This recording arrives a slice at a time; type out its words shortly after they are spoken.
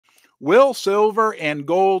Will silver and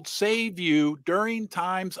gold save you during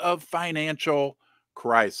times of financial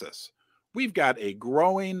crisis? We've got a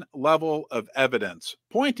growing level of evidence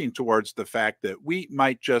pointing towards the fact that we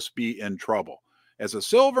might just be in trouble. As a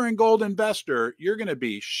silver and gold investor, you're going to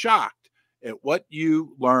be shocked at what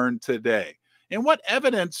you learned today. And what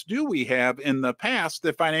evidence do we have in the past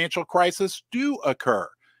that financial crises do occur?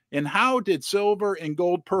 And how did silver and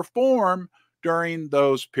gold perform during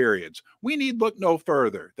those periods? We need look no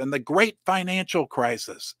further than the great financial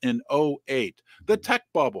crisis in '08, the tech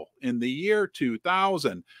bubble in the year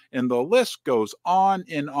 2000, and the list goes on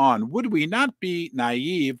and on. Would we not be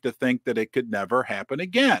naive to think that it could never happen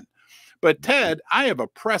again? But Ted, I have a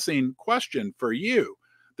pressing question for you.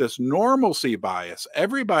 This normalcy bias,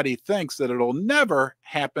 everybody thinks that it'll never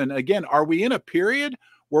happen again. Are we in a period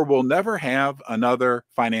where we'll never have another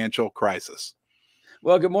financial crisis?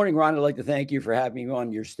 Well, good morning, Ron. I'd like to thank you for having me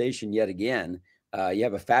on your station yet again. You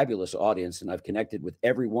have a fabulous audience, and I've connected with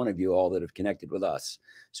every one of you all that have connected with us.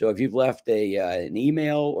 So if you've left an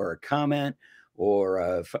email or a comment, or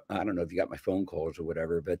I don't know if you got my phone calls or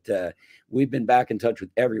whatever, but we've been back in touch with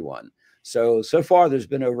everyone. So far, there's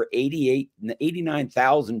been over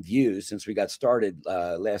 89,000 views since we got started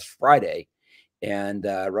last Friday. And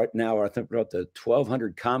right now, I think we're up to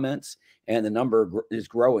 1,200 comments, and the number is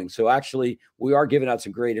growing. So actually, we are giving out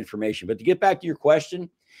some great information. But to get back to your question,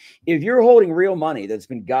 if you're holding real money that's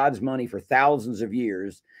been God's money for thousands of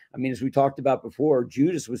years, I mean, as we talked about before,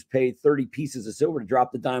 Judas was paid 30 pieces of silver to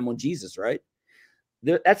drop the dime on Jesus, right?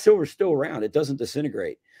 That silver's still around. It doesn't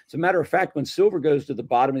disintegrate. As a matter of fact, when silver goes to the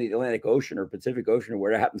bottom of the Atlantic Ocean or Pacific Ocean or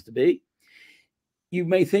where it happens to be, you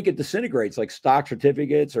may think it disintegrates like stock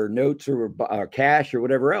certificates or notes or cash or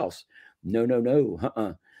whatever else.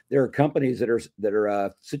 No. There are companies that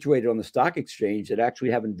are situated on the stock exchange that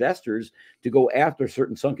actually have investors to go after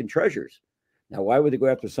certain sunken treasures. Now, why would they go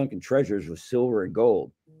after sunken treasures with silver and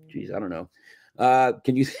gold? Geez, I don't know.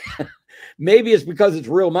 Can you? Maybe it's because it's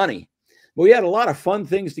real money. But we had a lot of fun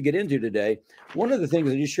things to get into today. One of the things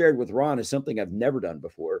I just shared with Ron is something I've never done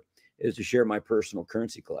before, is to share my personal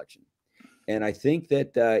currency collection. And I think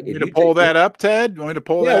that you want me to pull that up, Ted? You want me to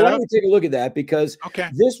pull that up? Why don't we take a look at that? Because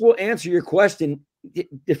this will answer your question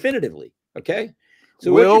definitively. Okay.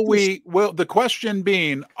 So the question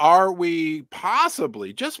being, are we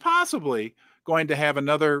possibly, just possibly, going to have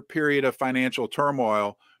another period of financial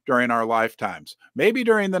turmoil during our lifetimes? Maybe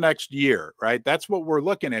during the next year, right? That's what we're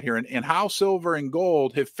looking at here, and how silver and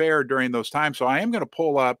gold have fared during those times. So I am going to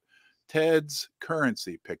pull up Ted's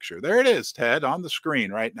currency picture. There it is, Ted, on the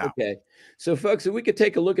screen right now. Okay. So folks, if we could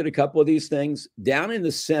take a look at a couple of these things down in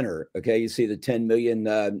the center. Okay. You see the 10 million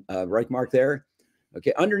right mark there.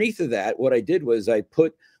 Okay. Underneath of that, what I did was I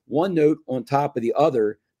put one note on top of the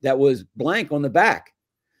other that was blank on the back.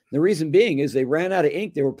 The reason being is they ran out of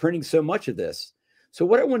ink. They were printing so much of this. So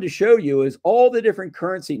what I wanted to show you is all the different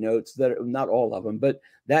currency notes that are, not all of them, but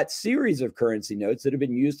that series of currency notes that have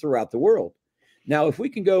been used throughout the world. Now, if we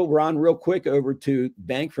can go, Ron, real quick over to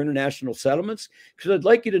Bank for International Settlements, because I'd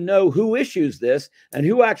like you to know who issues this and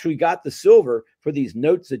who actually got the silver for these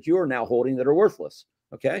notes that you are now holding that are worthless.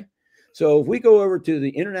 Okay. So if we go over to the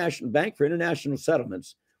International Bank for International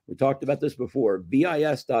Settlements, we talked about this before,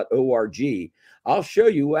 bis.org. I'll show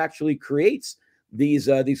you who actually creates these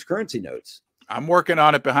currency notes. I'm working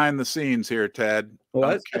on it behind the scenes here, Ted. Well,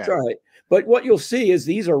 that's all right. But what you'll see is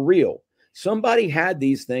these are real. Somebody had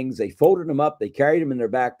these things, they folded them up, they carried them in their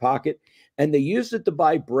back pocket, and they used it to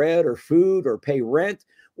buy bread or food or pay rent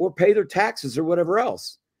or pay their taxes or whatever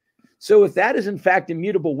else. So if that is in fact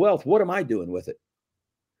immutable wealth, what am I doing with it?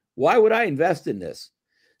 Why would I invest in this?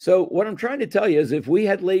 So what I'm trying to tell you is if we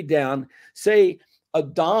had laid down, say, a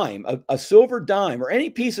dime, a silver dime, or any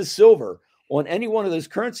piece of silver on any one of those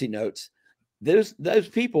currency notes, those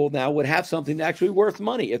people now would have something actually worth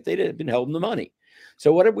money if they'd have been holding the money.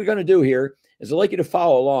 So what are we going to do here is I'd like you to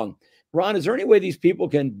follow along. Ron, is there any way these people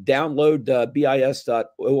can download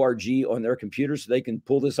bis.org on their computer so they can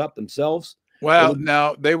pull this up themselves? Well,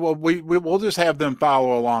 no, they will. We'll just have them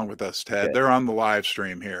follow along with us, Ted. Okay. They're on the live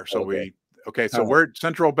stream here. So so we're at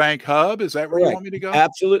Central Bank Hub. Is that where you want me to go?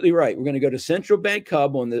 Absolutely right. We're going to go to Central Bank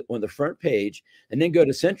Hub on the front page, and then go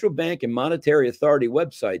to Central Bank and Monetary Authority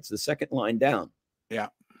websites, the second line down. Yeah.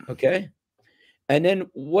 Okay. And then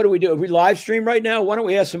what do we do? If we live stream right now, why don't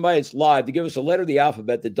we ask somebody that's live to give us a letter of the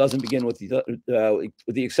alphabet that doesn't begin with the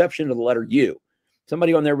exception of the letter U?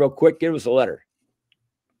 Somebody on there real quick, give us a letter.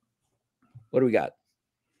 What do we got?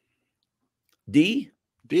 D?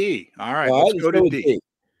 D. All right. Let's go to D.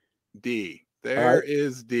 D. There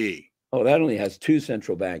is D. Oh, that only has two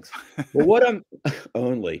central banks. Well, wouldn't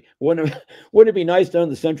it be nice to own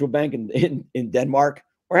the central bank in Denmark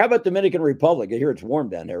Or how about Dominican Republic? I hear it's warm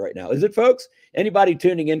down there right now. Is it, folks? Anybody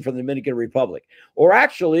tuning in from the Dominican Republic? Or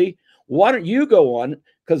actually, why don't you go on?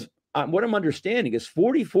 Because what I'm understanding is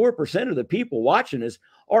 44% of the people watching this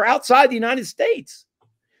are outside the United States.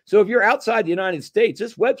 So if you're outside the United States,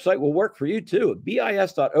 this website will work for you too, at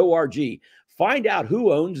bis.org. Find out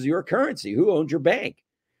who owns your currency, who owns your bank.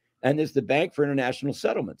 And it's the Bank for International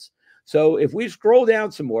Settlements. So if we scroll down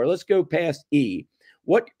some more, let's go past E.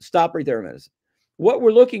 Stop right there a minute. What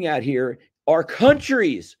we're looking at here are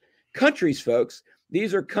countries, folks.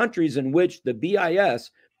 These are countries in which the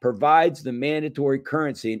BIS provides the mandatory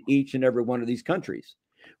currency in each and every one of these countries.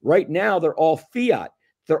 Right now, they're all fiat.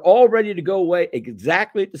 They're all ready to go away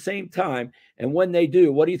exactly at the same time. And when they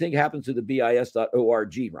do, what do you think happens to the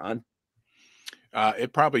bis.org, Ron?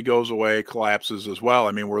 It probably goes away, collapses as well.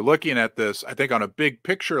 I mean, we're looking at this, I think, on a big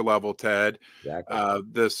picture level, Ted. Exactly.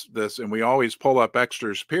 This, and we always pull up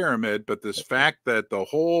Exeter's pyramid, but this fact that the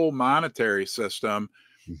whole monetary system,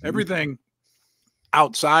 everything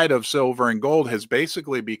outside of silver and gold has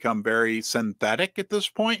basically become very synthetic at this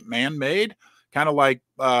point, man-made, kind of like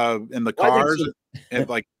in the cars, and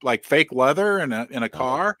like fake leather in a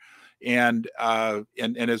car, and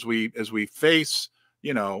as we face,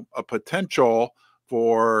 you know, a potential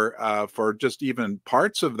for just even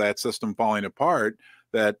parts of that system falling apart,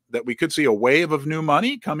 that we could see a wave of new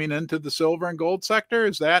money coming into the silver and gold sector.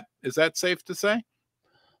 Is that safe to say?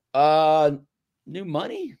 New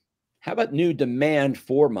money? How about new demand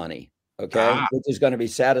for money? Okay, which is going to be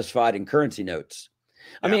satisfied in currency notes.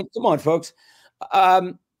 I mean, come on, folks.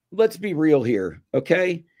 Let's be real here.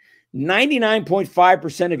 Okay,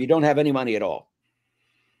 99.5% of you don't have any money at all.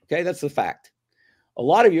 Okay, that's the fact. A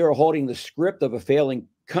lot of you are holding the script of a failing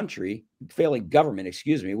government,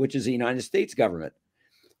 excuse me, which is the United States government.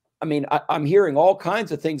 I mean, I'm hearing all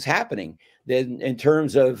kinds of things happening in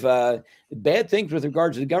terms of bad things with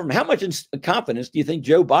regards to the government. How much confidence do you think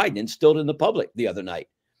Joe Biden instilled in the public the other night?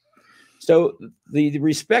 So the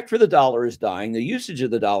respect for the dollar is dying. The usage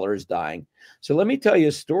of the dollar is dying. So let me tell you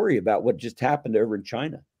a story about what just happened over in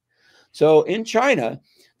China. So in China,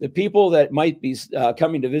 the people that might be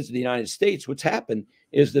coming to visit the United States, what's happened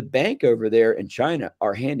is the bank over there in China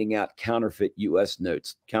are handing out counterfeit U.S.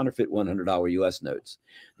 notes, counterfeit $100 U.S. notes.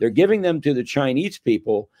 They're giving them to the Chinese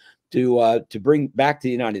people to bring back to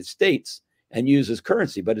the United States and use as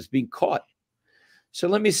currency, but it's being caught. So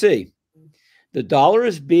let me see. The dollar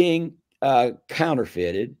is being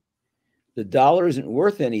counterfeited. The dollar isn't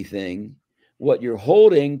worth anything. What you're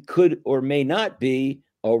holding could or may not be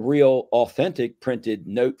a real authentic printed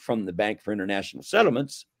note from the Bank for International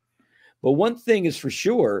Settlements. But one thing is for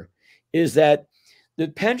sure is that the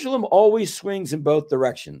pendulum always swings in both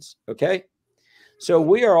directions. Okay. So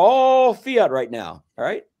we are all fiat right now. All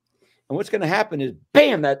right. And what's going to happen is,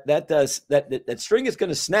 bam, that string is going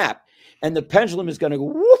to snap and the pendulum is going to go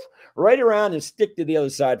woof right around and stick to the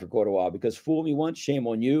other side for quite a while, because fool me once, shame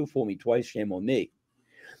on you. Fool me twice, shame on me.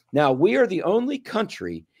 Now, we are the only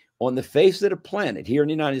country on the face of the planet here in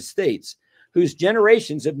the United States whose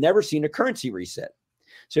generations have never seen a currency reset.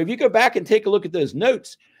 So if you go back and take a look at those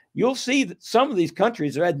notes, you'll see that some of these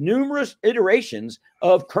countries have had numerous iterations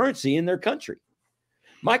of currency in their country.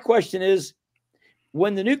 My question is,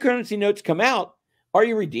 when the new currency notes come out, are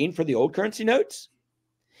you redeemed for the old currency notes?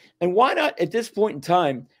 And why not, at this point in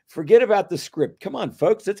time, forget about the script? Come on,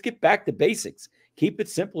 folks, let's get back to basics. Keep it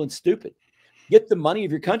simple and stupid. Get the money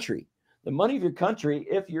of your country. The money of your country,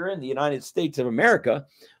 if you're in the United States of America,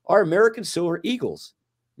 are American silver eagles,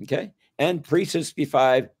 okay? And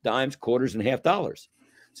pre-65 dimes, quarters, and half dollars.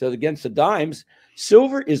 So against the dimes,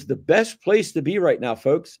 silver is the best place to be right now,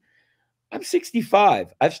 folks. I'm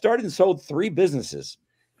 65. I've started and sold 3 businesses.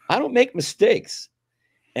 I don't make mistakes.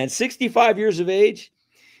 And 65 years of age,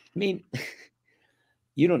 I mean,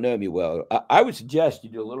 you don't know me well. I would suggest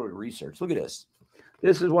you do a little bit of research. Look at this.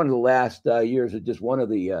 This is one of the last years of just one of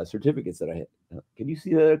the certificates that I had. Can you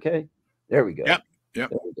see that okay? There we go. Yep. There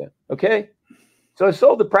we go. Okay. So I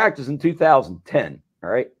sold the practice in 2010. All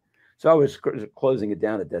right. So I was closing it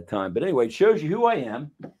down at that time. But anyway, it shows you who I am.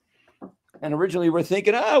 And originally we're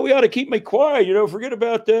thinking, we ought to keep my quiet, forget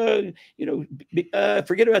about,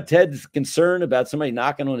 forget about Ted's concern about somebody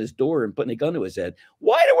knocking on his door and putting a gun to his head.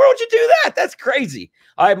 Why in the world would you do that? That's crazy.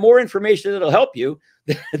 I have more information that'll help you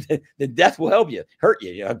than death will hurt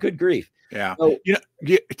you. Good grief. Yeah. So,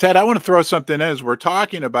 Ted, I want to throw something in as we're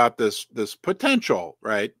talking about this potential,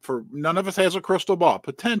 right? For none of us has a crystal ball.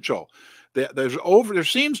 Potential. There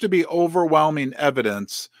seems to be overwhelming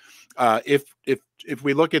evidence if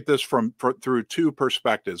we look at this through 2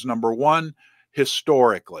 perspectives. Number one,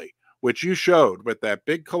 historically, which you showed with that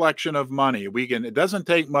big collection of money, it doesn't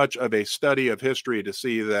take much of a study of history to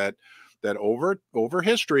see that over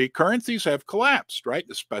history, currencies have collapsed, right?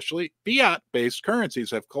 Especially fiat-based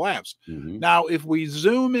currencies have collapsed. Now, if we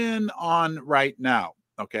zoom in on right now,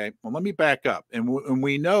 okay, well, let me back up. And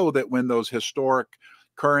we know that when those historic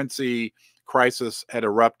currency crisis had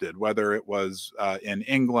erupted, whether it was in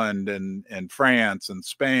England and France and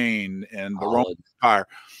Spain and the Roman Empire,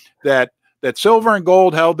 that silver and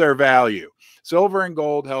gold held their value. Silver and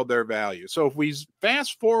gold held their value. So if we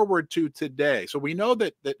fast forward to today, so we know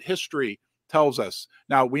that history tells us.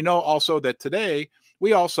 Now, we know also that today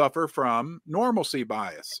we all suffer from normalcy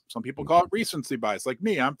bias. Some people call it recency bias. Like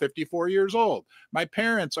me, I'm 54 years old. My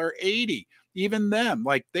parents are 80. Even them,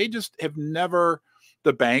 like they just have never,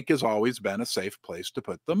 the bank has always been a safe place to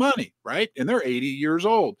put the money, right? And they're 80 years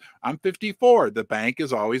old. I'm 54. The bank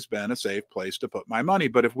has always been a safe place to put my money.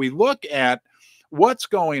 But if we look at what's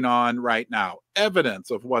going on right now,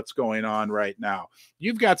 evidence of what's going on right now,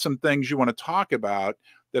 you've got some things you want to talk about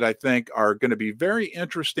that I think are going to be very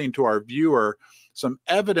interesting to our viewer, some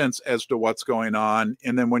evidence as to what's going on.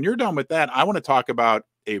 And then when you're done with that, I want to talk about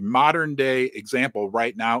a modern day example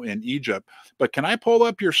right now in Egypt. But can I pull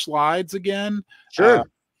up your slides again? Sure.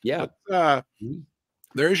 Yeah.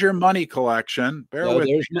 There's your money collection. Bear with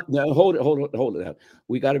me. No, hold it.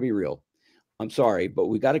 We got to be real. I'm sorry, but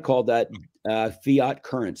we got to call that fiat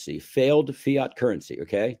currency, failed fiat currency.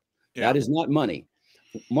 Okay. Yeah. That is not money.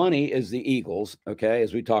 Money is the eagles. Okay.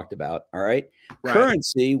 As we talked about. All right.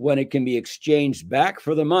 Currency, when it can be exchanged back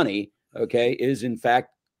for the money, okay, is in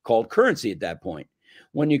fact called currency at that point.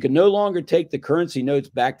 When you can no longer take the currency notes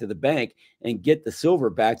back to the bank and get the silver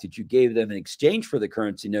back that you gave them in exchange for the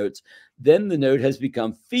currency notes, then the note has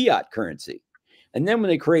become fiat currency. And then when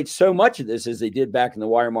they create so much of this, as they did back in the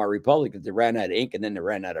Weimar Republic, that they ran out of ink and then they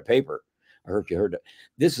ran out of paper. I hope you heard that.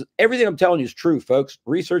 This is everything I'm telling you is true, folks.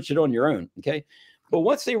 Research it on your own. Okay. But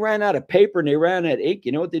once they ran out of paper and they ran out of ink,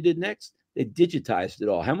 you know what they did next? They digitized it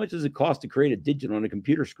all. How much does it cost to create a digit on a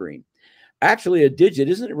computer screen? Actually, a digit,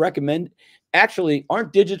 isn't it recommended? Actually,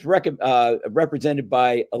 aren't digits represented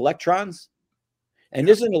by electrons? And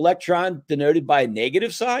isn't an electron denoted by a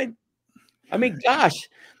negative sign? I mean, gosh,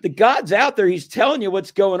 the God's out there. He's telling you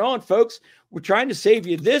what's going on, folks. We're trying to save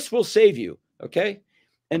you. This will save you, okay?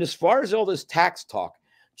 And as far as all this tax talk,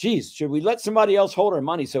 geez, should we let somebody else hold our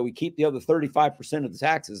money so we keep the other 35% of the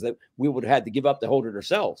taxes that we would have had to give up to hold it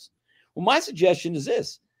ourselves? Well, my suggestion is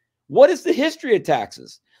this. What is the history of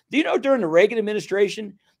taxes? Do you know during the Reagan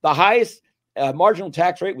administration, the highest marginal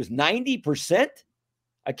tax rate was 90%?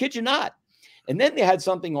 I kid you not. And then they had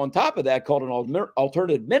something on top of that called an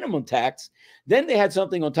alternative minimum tax. Then they had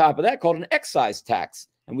something on top of that called an excise tax.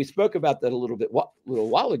 And we spoke about that a little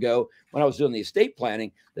while ago when I was doing the estate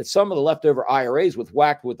planning, that some of the leftover IRAs was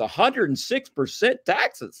whacked with 106%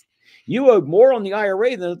 taxes. You owed more on the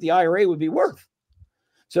IRA than the IRA would be worth.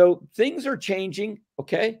 So things are changing,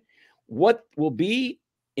 okay? What will be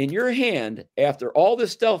in your hand after all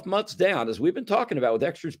this stuff melts down, as we've been talking about with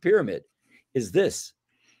Extra's Pyramid, is this.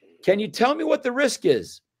 Can you tell me what the risk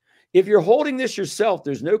is? If you're holding this yourself,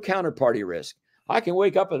 there's no counterparty risk. I can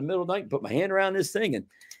wake up in the middle of the night and put my hand around this thing and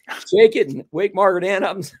shake it and wake Margaret Ann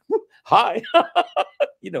up and say, hi.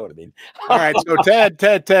 You know what I mean? All right. So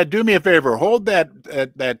Ted, do me a favor. Hold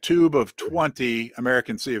that tube of 20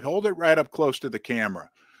 American Seed. Hold it right up close to the camera.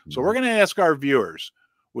 So we're going to ask our viewers,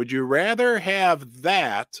 would you rather have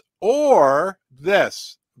that or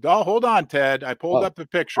this? Oh, hold on, Ted. I pulled up the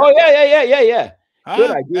picture. Oh, yeah.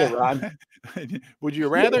 Good idea, Ron. Would you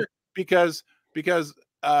rather? Because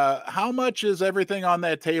how much is everything on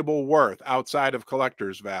that table worth outside of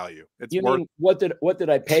collector's value? It's you mean what did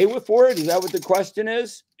I pay for it? Is that what the question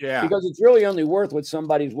is? Yeah. Because it's really only worth what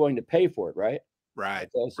somebody's willing to pay for it, right? Right.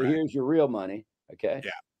 Okay, so here's your real money. Okay.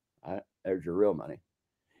 Yeah. There's your real money.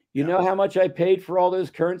 You know how much I paid for all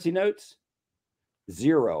those currency notes?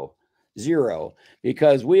 Zero.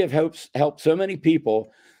 Because we have helped so many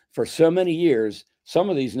people for so many years. Some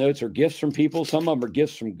of these notes are gifts from people. Some of them are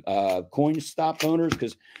gifts from coin stop owners,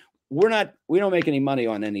 because we don't make any money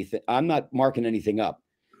on anything. I'm not marking anything up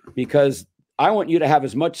because I want you to have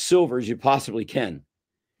as much silver as you possibly can.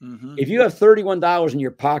 Mm-hmm. If you have $31 in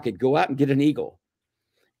your pocket, go out and get an eagle.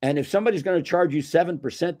 And if somebody's going to charge you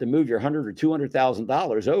 7% to move your $100,000 or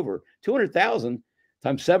 $200,000 over, 200,000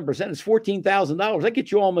 times 7% is $14,000. That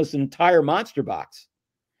gets you almost an entire monster box.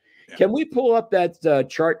 Yeah. Can we pull up that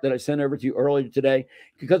chart that I sent over to you earlier today?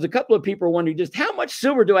 Because a couple of people are wondering just how much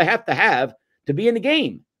silver do I have to be in the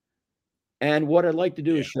game? And what I'd like to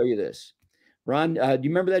do is show you this. Ron, do you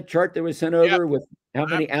remember that chart that was sent Yeah, over with how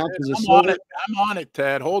many ounces of I'm on silver? it. I'm on it,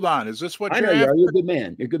 Ted. Hold on. Is this what I you're know you after? are. You're a good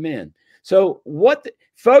man. You're a good man. So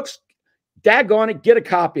folks, daggone it, get a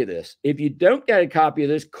copy of this. If you don't get a copy of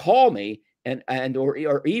this, call me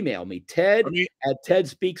or email me,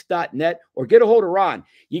 ted@tedspeaks.net, or get a hold of Ron.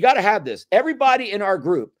 You got to have this. Everybody in our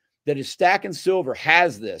group that is stacking silver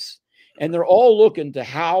has this, and they're all looking to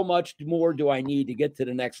how much more do I need to get to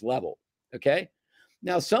the next level. Okay.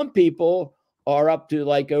 Now, some people are up to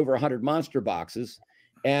like over 100 monster boxes,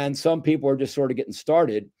 and some people are just sort of getting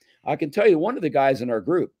started. I can tell you one of the guys in our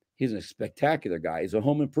group, he's a spectacular guy. He's a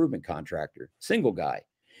home improvement contractor, single guy.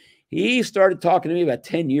 He started talking to me about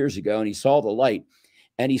 10 years ago, and he saw the light,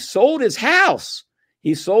 and he sold his house.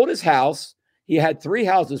 He sold his house. He had 3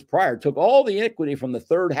 houses prior, took all the equity from the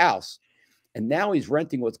 3rd house, and now he's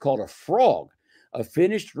renting what's called a frog, a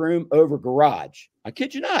finished room over garage. I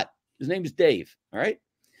kid you not. His name is Dave. All right.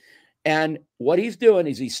 And what he's doing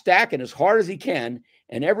is he's stacking as hard as he can.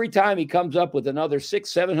 And every time he comes up with another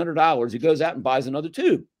 $600-700, he goes out and buys another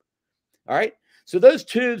tube. All right. So those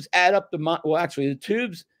tubes add up the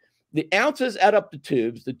ounces add up to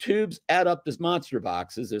tubes. The tubes add up to monster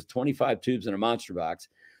boxes. There's 25 tubes in a monster box.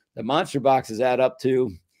 The monster boxes add up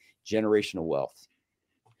to generational wealth.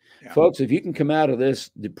 Yeah. Folks, if you can come out of this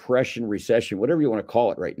depression, recession, whatever you want to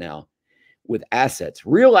call it right now, with assets,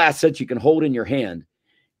 real assets you can hold in your hand,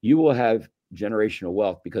 you will have generational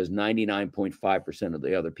wealth, because 99.5% of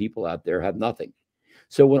the other people out there have nothing.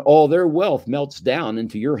 So when all their wealth melts down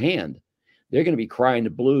into your hand, they're going to be crying the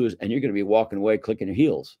blues, and you're going to be walking away clicking your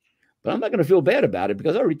heels. But I'm not going to feel bad about it,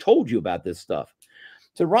 because I already told you about this stuff.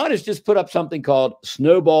 So Ron has just put up something called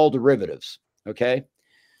snowball derivatives. Okay.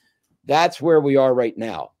 That's where we are right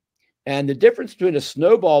now. And the difference between a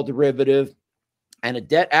snowball derivative and a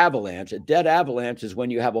debt avalanche is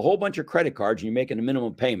when you have a whole bunch of credit cards and you're making a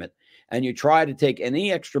minimum payment, and you try to take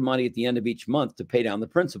any extra money at the end of each month to pay down the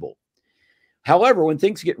principal. However, when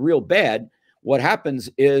things get real bad, what happens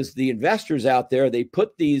is the investors out there, they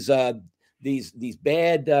put these bad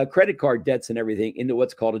credit card debts and everything into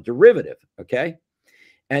what's called a derivative. Okay.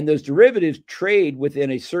 And those derivatives trade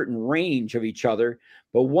within a certain range of each other.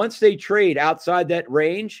 But once they trade outside that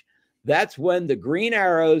range, that's when the green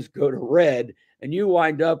arrows go to red, and you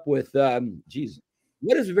wind up with,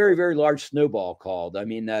 what is a very, very large snowball called? I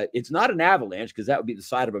mean, it's not an avalanche, because that would be the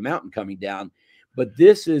side of a mountain coming down. But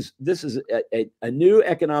this is a new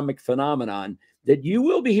economic phenomenon that you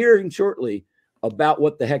will be hearing shortly about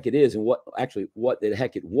what the heck it is, and what the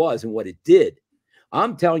heck it was and what it did.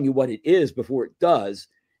 I'm telling you what it is before it does,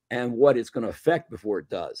 and what it's going to affect before it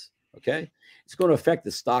does. Okay. It's going to affect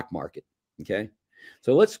the stock market. Okay.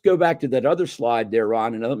 So let's go back to that other slide there,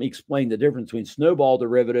 Ron, and let me explain the difference between snowball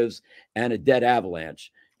derivatives and a debt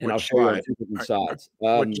avalanche. And I'll show you on 2 different sides.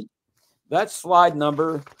 That slide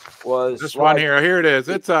number was this one here. Here it is.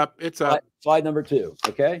 It's up. It's up. Slide number 2.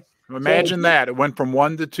 Okay. Imagine that. It went from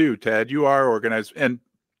 1 to 2, Ted. You are organized. And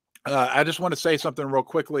I just want to say something real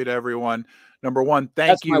quickly to everyone. Number one,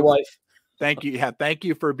 thank you. That's my wife. Thank you. Yeah, thank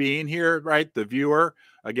you for being here, right? The viewer.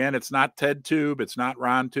 Again, it's not TED Tube, it's not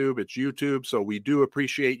Ron Tube, it's YouTube. So we do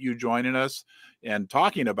appreciate you joining us and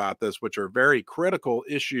talking about this, which are very critical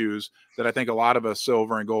issues that I think a lot of us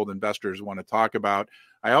silver and gold investors want to talk about.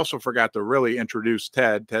 I also forgot to really introduce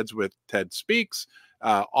Ted. Ted's with Ted Speaks.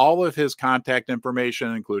 All of his contact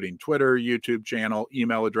information, including Twitter, YouTube channel,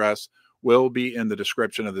 email address, will be in the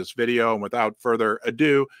description of this video. And without further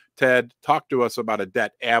ado, Ted, talk to us about a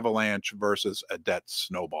debt avalanche versus a debt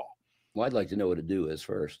snowball. Well, I'd like to know what a do is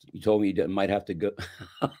first. You told me you might have to go.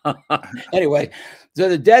 Anyway, so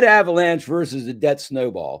the debt avalanche versus the debt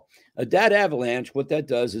snowball. A debt avalanche, what that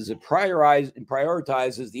does is it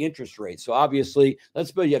prioritizes the interest rate. So obviously, let's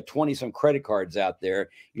suppose you have 20-some credit cards out there.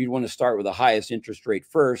 You'd want to start with the highest interest rate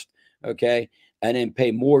first, okay, and then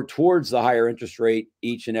pay more towards the higher interest rate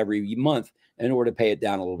each and every month in order to pay it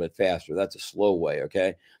down a little bit faster. That's a slow way,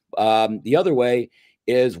 okay? The other way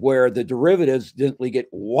is where the derivatives simply get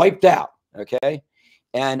wiped out, okay?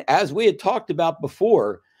 And as we had talked about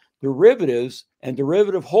before, derivatives and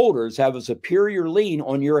derivative holders have a superior lien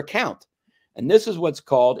on your account. And this is what's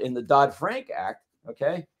called in the Dodd-Frank Act,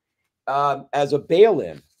 okay, as a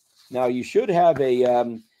bail-in. Now, you should have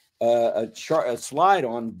a slide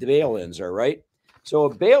on bail-ins, all right? So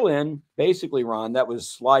a bail-in, basically, Ron, that was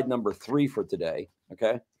slide number 3 for today,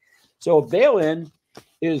 okay? So a bail-in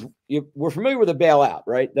is, we're familiar with a bailout,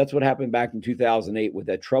 right? That's what happened back in 2008 with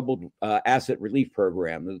that troubled asset relief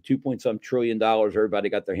program. The $2.some trillion, everybody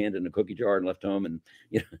got their hand in the cookie jar and left home, and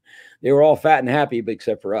they were all fat and happy, but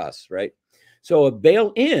except for us, right? So a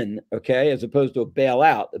bail-in, okay, as opposed to a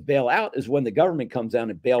bailout. A bailout is when the government comes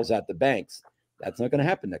down and bails out the banks. That's not going to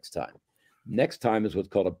happen next time. Next time is what's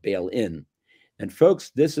called a bail-in. And folks,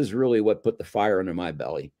 this is really what put the fire under my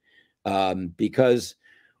belly, because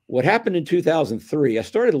what happened in 2003, I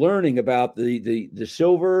started learning about the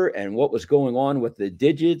silver and what was going on with the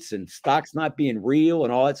digits and stocks not being real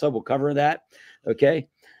and all that stuff. We'll cover that, okay?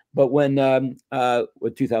 But when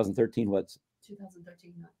what 2013 what's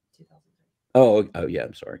 2013, not 2003. Oh yeah,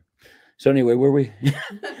 I'm sorry. So anyway, where were we?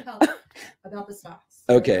 about the stocks.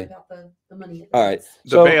 Okay. About the money. All right.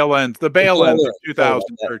 The bail-in of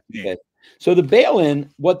 2013. Okay. So the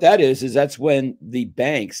bail-in, what that is that's when the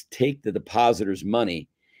banks take the depositors' money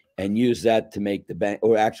and use that to make the bank,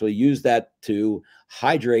 or actually use that to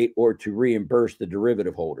hydrate or to reimburse the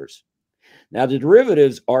derivative holders. Now, the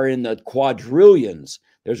derivatives are in the quadrillions.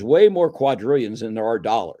 There's way more quadrillions than there are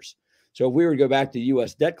dollars. So if we were to go back to the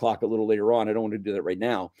U.S. debt clock a little later on, I don't want to do that right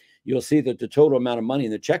now, you'll see that the total amount of money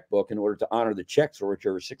in the checkbook, in order to honor the checks, which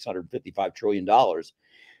are $655 trillion,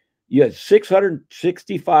 you have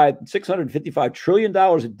 $655 trillion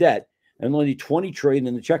of debt and only $20 trillion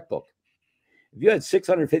in the checkbook. If you had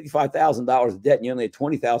 $655,000 of debt and you only had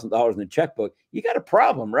 $20,000 in the checkbook, you got a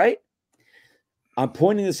problem, right? I'm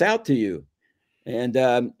pointing this out to you. And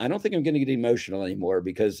I don't think I'm going to get emotional anymore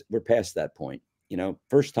because we're past that point. You know,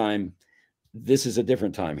 first time, this is a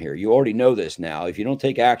different time here. You already know this now. If you don't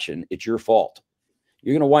take action, it's your fault.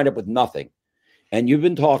 You're going to wind up with nothing. And you've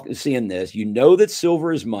been seeing this. You know that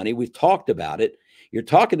silver is money. We've talked about it. You're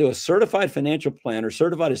talking to a certified financial planner,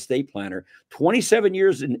 certified estate planner, 27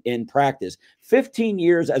 years in practice, 15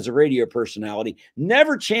 years as a radio personality,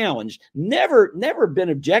 never challenged, never been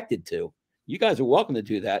objected to. You guys are welcome to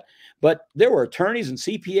do that. But there were attorneys and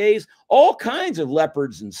CPAs, all kinds of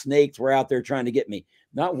leopards and snakes were out there trying to get me.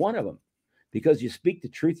 Not one of them. Because you speak the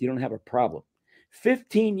truth, you don't have a problem.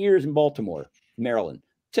 15 years in Baltimore, Maryland.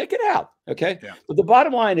 Check it out, okay? Yeah. But the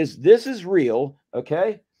bottom line is this is real,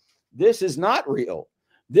 okay? This is not real.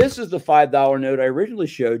 This is the $5 note I originally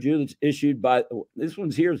showed you that's issued by, this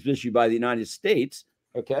one's here is issued by the United States,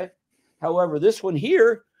 okay? However, this one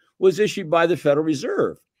here was issued by the Federal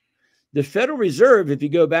Reserve. The Federal Reserve, if you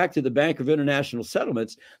go back to the Bank of International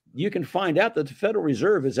Settlements, you can find out that the Federal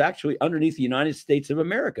Reserve is actually underneath the United States of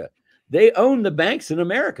America. They own the banks in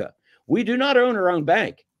America. We do not own our own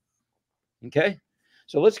bank, okay?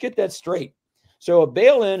 So let's get that straight. So a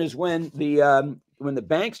bail-in is when the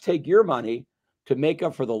banks take your money to make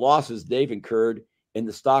up for the losses they've incurred in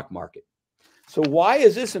the stock market. So why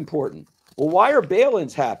is this important? Well, why are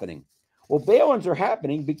bail-ins happening? Well, bail-ins are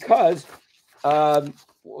happening because what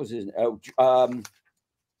was his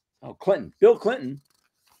Clinton, Bill Clinton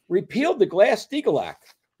repealed the Glass-Steagall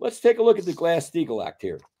Act. Let's take a look at the Glass-Steagall Act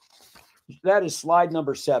here. That is slide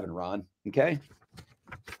number 7, Ron. Okay.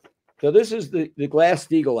 So this is the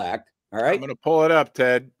Glass-Steagall Act. All right. I'm going to pull it up,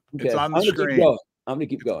 Ted. Okay. It's on the screen. I'm going to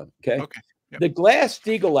keep going. Okay. Okay. Yep. The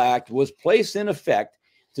Glass-Steagall Act was placed in effect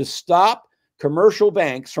to stop commercial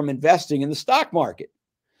banks from investing in the stock market.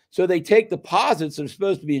 So they take deposits that are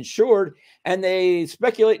supposed to be insured and they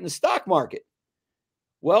speculate in the stock market.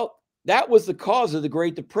 Well, that was the cause of the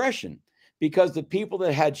Great Depression, because the people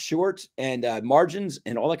that had shorts and margins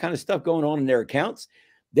and all that kind of stuff going on in their accounts,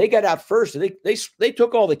 they got out first. They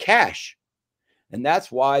took all the cash. And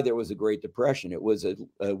that's why there was a Great Depression. It was a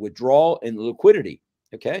withdrawal in liquidity.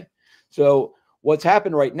 Okay. So what's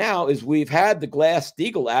happened right now is we've had the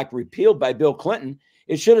Glass-Steagall Act repealed by Bill Clinton.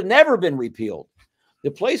 It should have never been repealed.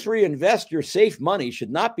 The place where you invest your safe money should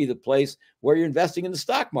not be the place where you're investing in the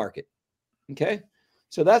stock market. Okay.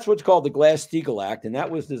 So that's what's called the Glass-Steagall Act, and that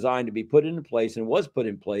was designed to be put into place and was put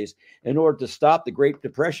in place in order to stop the Great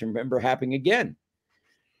Depression, remember, happening again.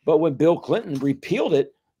 But when Bill Clinton repealed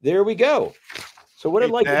it, there we go. So what I'd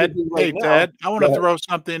like to do right now, Ted, I want to throw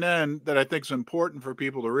something in that I think is important for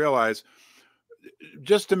people to realize,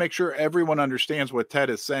 just to make sure everyone understands what Ted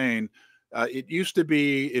is saying. It used to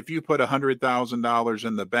be if you put $100,000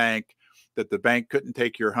 in the bank, that the bank couldn't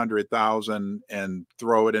take your $100,000 and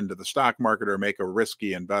throw it into the stock market or make a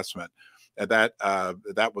risky investment. And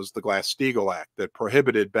that was the Glass-Steagall Act that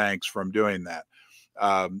prohibited banks from doing that.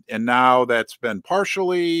 And now that's been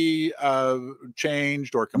partially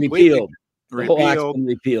changed or completely repealed. The whole act's been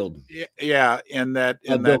repealed. Yeah, and I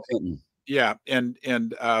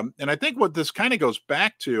think what this kind of goes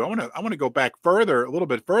back to, I want to go back further, a little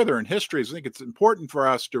bit further in history. I think it's important for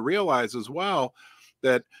us to realize as well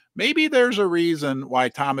that maybe there's a reason why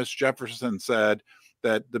Thomas Jefferson said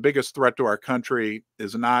that the biggest threat to our country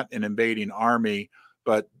is not an invading army,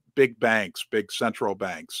 but big banks, big central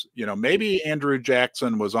banks. You know, maybe Andrew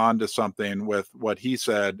Jackson was onto something with what he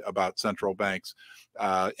said about central banks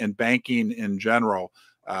and banking in general,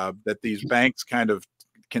 that these banks kind of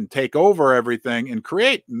can take over everything and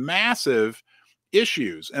create massive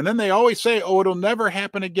issues. And then they always say, oh, it'll never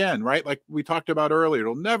happen again, right? Like we talked about earlier,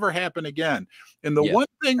 it'll never happen again. And the one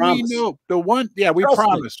thing we know, we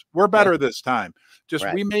promise we're better this time. Just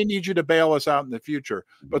we may need you to bail us out in the future.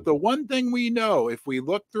 But the one thing we know, if we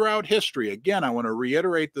look throughout history, again, I want to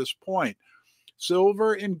reiterate this point,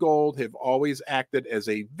 silver and gold have always acted as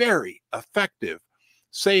a very effective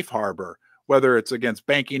safe harbor, whether it's against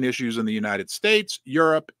banking issues in the United States,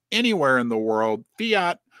 Europe, anywhere in the world,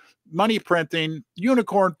 fiat, money printing,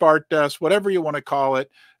 unicorn fart dust, whatever you want to call it,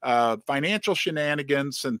 financial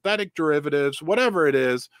shenanigans, synthetic derivatives, whatever it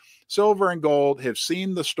is, silver and gold have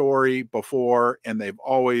seen the story before, and they've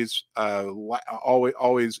always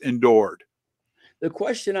endured. The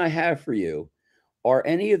question I have for you, are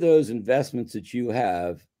any of those investments that you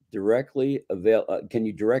have directly can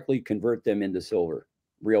you directly convert them into silver,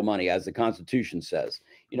 real money, as the Constitution says?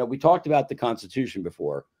 You know, we talked about the Constitution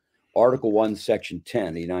before. Article 1, Section 10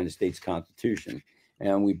 of the United States Constitution.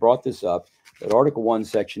 And we brought this up, that Article 1,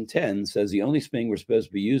 Section 10 says the only thing we're supposed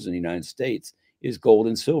to be using in the United States is gold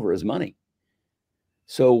and silver as money.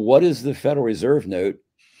 So what is the Federal Reserve note?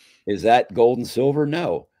 Is that gold and silver?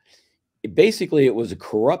 No. Basically, it was a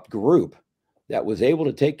corrupt group that was able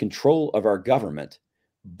to take control of our government,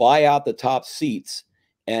 buy out the top seats,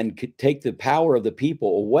 and could take the power of the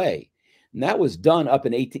people away. And that was done up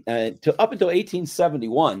until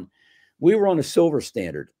 1871. We were on a silver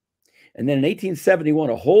standard. And then in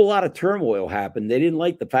 1871, a whole lot of turmoil happened. They didn't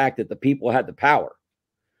like the fact that the people had the power.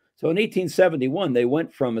 So in 1871, they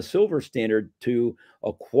went from a silver standard to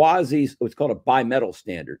a what's called a bimetal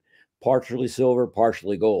standard, partially silver,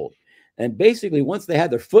 partially gold. And basically, once they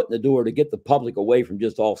had their foot in the door to get the public away from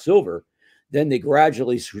just all silver, then they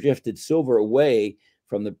gradually shifted silver away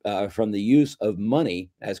from the use of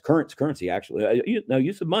money as currency, actually,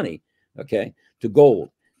 use of money, okay, to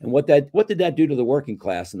gold. And what did that do to the working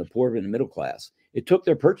class and the poor and the middle class? It took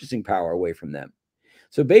their purchasing power away from them.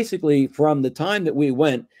 So basically, from the time that we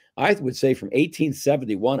went, I would say from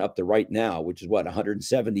 1871 up to right now, which is what,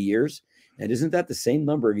 170 years? And isn't that the same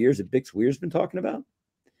number of years that Bix Weir's been talking about?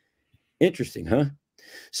 Interesting, huh?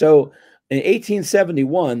 So in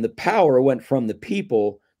 1871, the power went from the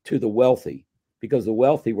people to the wealthy, because the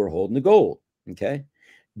wealthy were holding the gold, okay?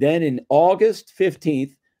 Then in August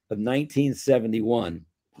 15th of 1971,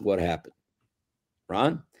 what happened?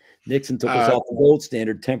 Ron? Nixon took us off the gold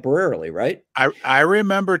standard temporarily, right? I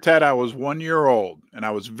remember, Ted, I was 1 year old, and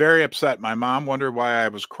I was very upset. My mom wondered why I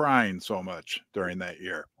was crying so much during that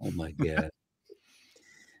year. Oh, my God.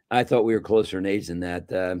 I thought we were closer in age than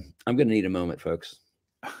that. I'm going to need a moment, folks.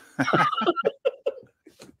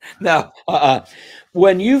 Now,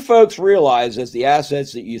 when you folks realize that the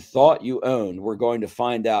assets that you thought you owned, we're going to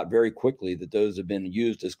find out very quickly that those have been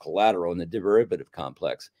used as collateral in the derivative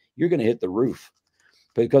complex, you're going to hit the roof,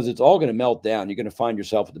 because it's all going to melt down. You're going to find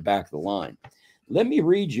yourself at the back of the line. Let me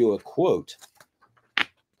read you a quote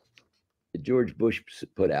that George Bush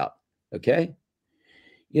put out, okay?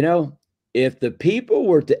 You know, if the people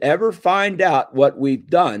were to ever find out what we've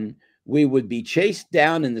done, we would be chased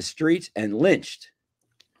down in the streets and lynched.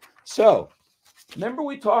 So, remember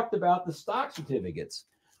we talked about the stock certificates.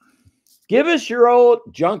 Give us your old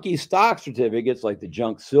junky stock certificates, like the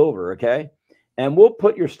junk silver, okay? And we'll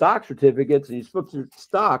put your stock certificates and your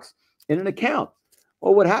stocks in an account.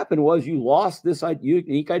 Well, what happened was you lost this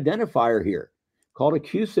unique identifier here called a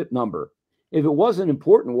QSIP number. If it wasn't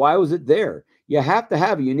important, why was it there? You have to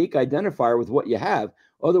have a unique identifier with what you have.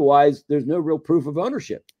 Otherwise, there's no real proof of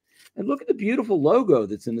ownership. And look at the beautiful logo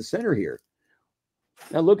that's in the center here.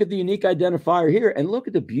 Now look at the unique identifier here, and look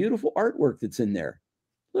at the beautiful artwork that's in there.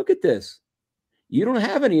 Look at this. You don't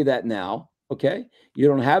have any of that now, okay? You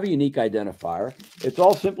don't have a unique identifier. It's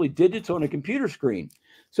all simply digits on a computer screen.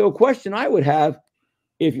 So a question I would have,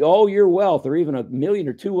 if all your wealth, or even $1 million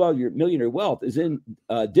or $2 million of your millionaire wealth, is in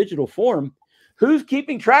digital form, who's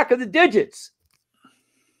keeping track of the digits?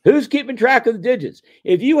 Who's keeping track of the digits?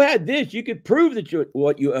 If you had this, you could prove that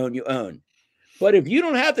what you own. But if you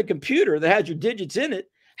don't have the computer that has your digits in it,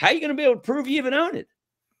 how are you going to be able to prove you even own it?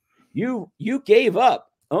 You gave up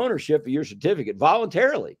ownership of your certificate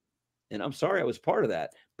voluntarily. And I'm sorry I was part of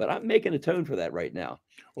that, but I'm making a tone for that right now.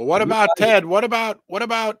 Well, what about Ted? What about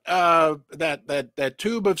that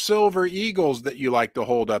tube of silver eagles that you like to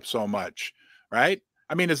hold up so much, right?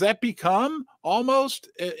 I mean, has that become almost,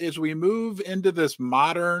 as we move into this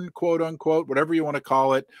modern, quote unquote, whatever you want to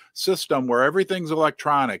call it, system where everything's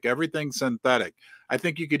electronic, everything's synthetic? I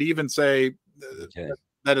think you could even say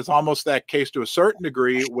that it's almost that case to a certain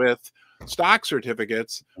degree with stock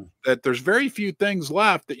certificates that there's very few things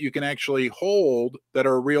left that you can actually hold that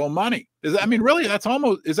are real money. I mean, really, that's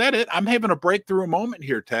almost, is that it? I'm having a breakthrough moment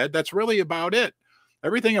here, Ted. That's really about it.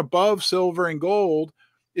 Everything above silver and gold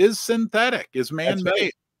is synthetic, is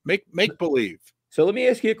man-made, right. make believe. So let me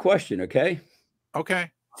ask you a question, okay? Okay.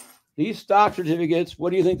 These stock certificates,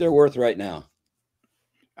 what do you think they're worth right now?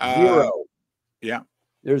 Zero. Yeah.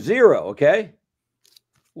 They're zero, okay?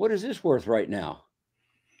 What is this worth right now?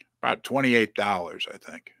 About $28, I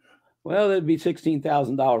think. Well, that'd be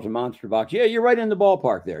 $16,000 a monster box. Yeah, you're right in the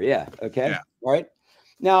ballpark there. Yeah, okay. Yeah. All right.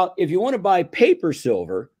 Now, if you want to buy paper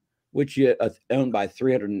silver, which you owned by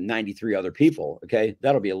 393 other people, okay,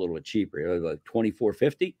 that'll be a little bit cheaper, like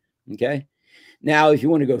 $24.50. Okay. Now, if you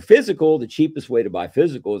want to go physical, the cheapest way to buy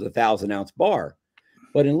physical is a 1,000-ounce bar.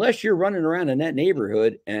 But unless you're running around in that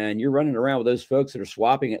neighborhood and you're running around with those folks that are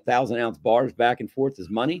swapping at 1,000-ounce bars back and forth as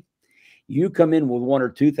money, you come in with 1 or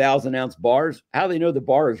 2,000-ounce bars. How do they know the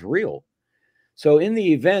bar is real? So in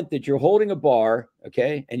the event that you're holding a bar,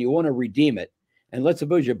 okay, and you want to redeem it, and let's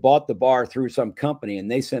suppose you bought the bar through some company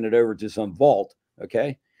and they sent it over to some vault,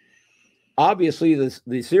 okay, obviously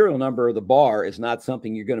the serial number of the bar is not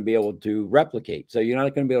something you're going to be able to replicate. So you're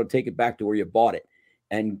not going to be able to take it back to where you bought it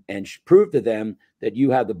and prove to them that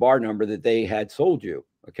you have the bar number that they had sold you,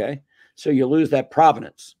 okay? So you lose that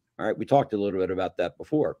provenance. All right, we talked a little bit about that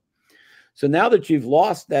before. So now that you've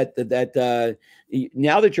lost now that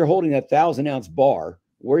you're holding that 1,000-ounce bar,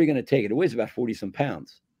 where are you going to take it? It weighs about 40 some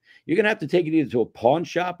pounds. You're going to have to take it either to a pawn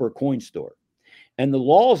shop or a coin store. And the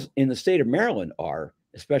laws in the state of Maryland are,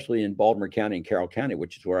 especially in Baltimore County and Carroll County,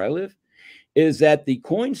 which is where I live, is that the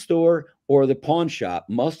coin store or the pawn shop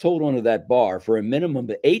must hold onto that bar for a minimum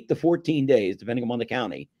of 8 to 14 days, depending upon the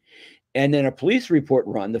county, and then a police report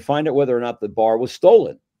run to find out whether or not the bar was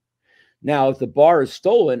stolen. Now, if the bar is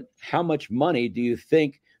stolen, how much money do you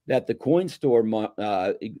think that the coin store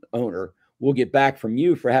owner will get back from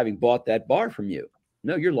you for having bought that bar from you?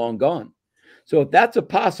 No, you're long gone. So if that's a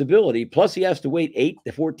possibility, plus he has to wait 8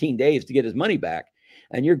 to 14 days to get his money back,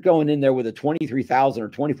 and you're going in there with a $23,000 or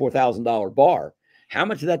 $24,000 bar, how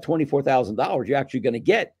much of that $24,000 you're actually going to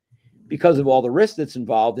get because of all the risk that's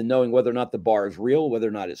involved in knowing whether or not the bar is real, whether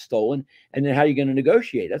or not it's stolen, and then how you're going to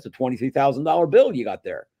negotiate. That's a $23,000 bill you got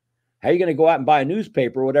there. How are you going to go out and buy a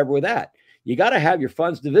newspaper or whatever with that? You got to have your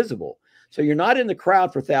funds divisible. So you're not in the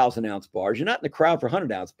crowd for 1,000-ounce bars. You're not in the crowd for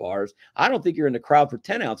 100-ounce bars. I don't think you're in the crowd for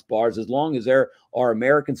 10-ounce bars as long as there are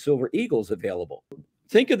American Silver Eagles available.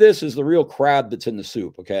 Think of this as the real crab that's in the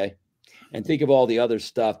soup, okay? And think of all the other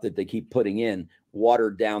stuff that they keep putting in,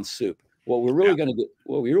 watered down soup. What we're really going to do,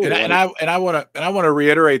 what we really I want to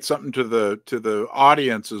reiterate something to the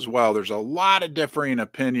audience as well. There's a lot of differing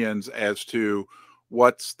opinions as to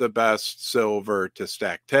what's the best silver to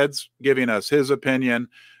stack. Ted's giving us his opinion.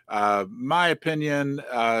 My opinion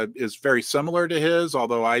is very similar to his,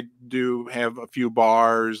 although I do have a few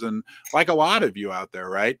bars, and like a lot of you out there,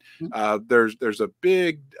 right? There's a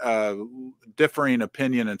big differing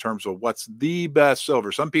opinion in terms of what's the best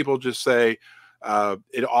silver. Some people just say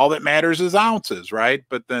all that matters is ounces, right?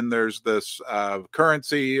 But then there's this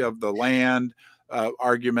currency of the land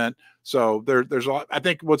argument. So there's a lot. I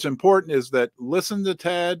think what's important is that listen to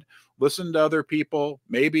Ted, listen to other people,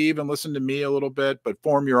 maybe even listen to me a little bit, but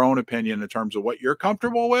form your own opinion in terms of what you're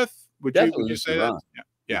comfortable with. Would you say that?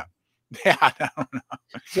 Yeah. I don't know.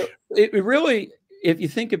 So it really, if you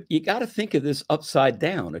think of, you got to think of this upside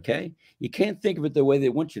down. Okay. You can't think of it the way they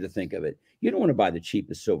want you to think of it. You don't want to buy the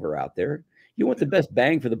cheapest silver out there. You want the best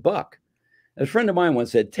bang for the buck. A friend of mine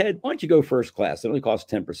once said, Ted, why don't you go first class? It only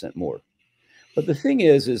costs 10% more. But the thing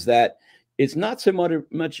is that it's not so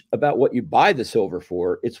much about what you buy the silver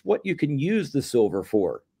for. It's what you can use the silver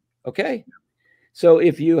for. Okay. So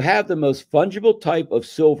if you have the most fungible type of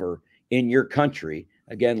silver in your country,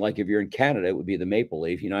 again, like if you're in Canada, it would be the maple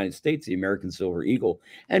leaf, United States, the American Silver Eagle,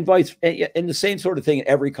 and and the same sort of thing in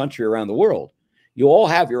every country around the world. You all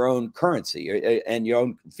have your own currency and your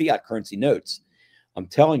own fiat currency notes. I'm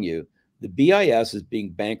telling you, the BIS is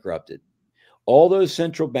being bankrupted. All those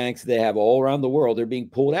central banks they have all around the world, they're being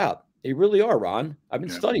pulled out. They really are, Ron. I've been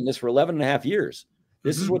studying this for 11 and a half years.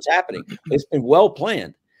 This is what's happening. It's been well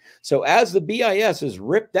planned. So as the BIS is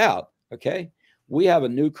ripped out, okay, we have a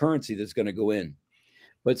new currency that's going to go in.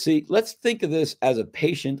 But see, let's think of this as a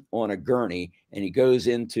patient on a gurney, and he goes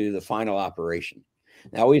into the final operation.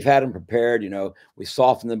 Now, we've had him prepared, we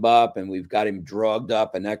softened him up and we've got him drugged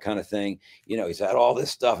up and that kind of thing. He's had all this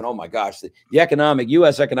stuff. And oh my gosh, the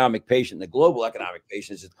U.S. economic patient, the global economic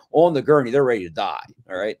patient is on the gurney. They're ready to die.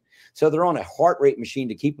 All right. So they're on a heart rate machine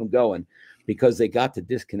to keep them going because they got to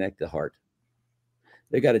disconnect the heart.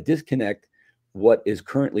 They got to disconnect what is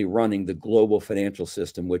currently running the global financial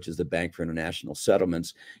system, which is the Bank for International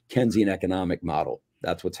Settlements, Keynesian economic model.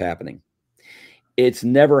 That's what's happening. It's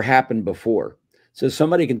never happened before. So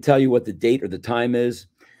somebody can tell you what the date or the time is.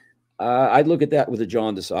 I'd look at that with a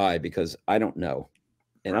jaundiced eye because I don't know.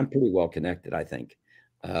 And I'm pretty well connected, I think.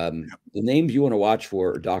 The names you want to watch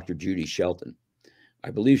for are Dr. Judy Shelton. I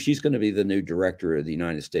believe she's going to be the new director of the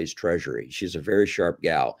United States Treasury. She's a very sharp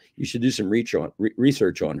gal. You should do some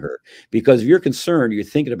research on her, because if you're concerned, you're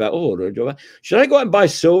thinking about, oh, should I go out and buy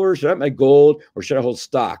silver? Should I buy gold? Or should I hold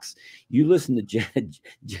stocks? You listen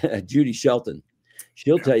to Judy Shelton.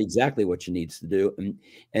 She'll tell you exactly what you need to do. And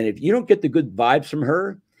if you don't get the good vibes from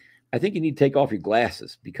her, I think you need to take off your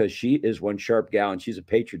glasses, because she is one sharp gal and she's a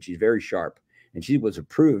patriot. She's very sharp. And she was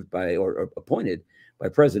approved by or appointed by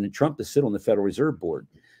President Trump to sit on the Federal Reserve Board.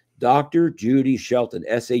 Dr. Judy Shelton,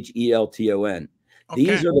 Shelton. Okay.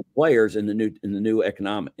 These are the players in the new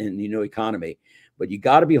economy. But you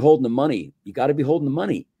got to be holding the money. You got to be holding the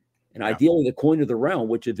money. And ideally, the coin of the realm,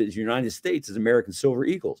 which is the United States, is American silver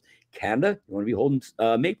eagles. Canada, you want to be holding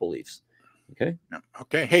maple leaves. Okay.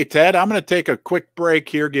 Okay. Hey, Ted, I'm going to take a quick break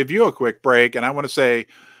here, give you a quick break. And I want to say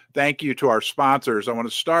thank you to our sponsors. I want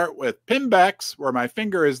to start with Pimbex, where my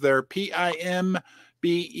finger is there, Pimbex.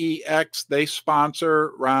 They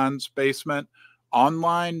sponsor Ron's Basement,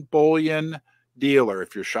 online bullion dealer.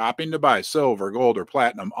 If you're shopping to buy silver, gold, or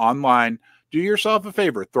platinum online, do yourself a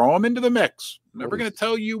favor, throw them into the mix. I'm never going to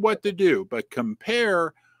tell you what to do, but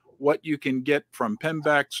compare what you can get from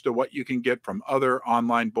Pimbex to what you can get from other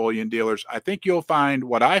online bullion dealers. I think you'll find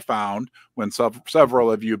what I found when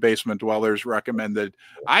several of you basement dwellers recommended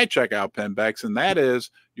I check out Pimbex, and that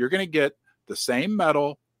is you're going to get the same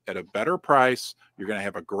metal at a better price. You're going to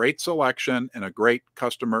have a great selection and a great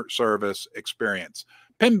customer service experience.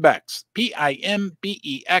 Pimbex,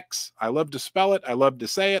 Pimbex. I love to spell it. I love to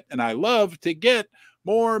say it. And I love to get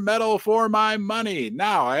more metal for my money.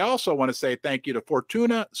 Now, I also want to say thank you to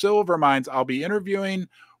Fortuna Silver Mines. I'll be interviewing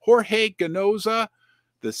Jorge Ganoza,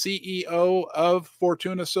 the CEO of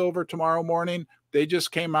Fortuna Silver, tomorrow morning. They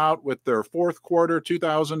just came out with their fourth quarter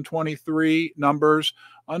 2023 numbers.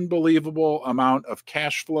 Unbelievable amount of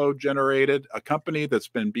cash flow generated, a company that's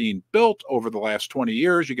been being built over the last 20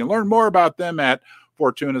 years. You can learn more about them at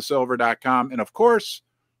fortunasilver.com. And of course,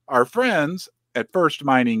 our friends at First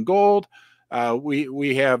Mining Gold.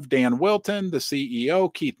 We have Dan Wilton, the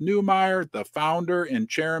CEO, Keith Neumeyer, the founder and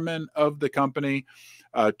chairman of the company,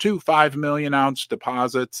 2 5 million ounce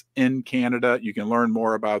deposits in Canada. You can learn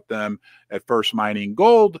more about them at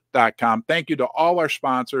firstmininggold.com. Thank you to all our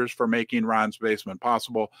sponsors for making Ron's Basement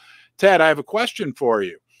possible. Ted, I have a question for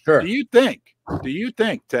you. Sure. Do you think,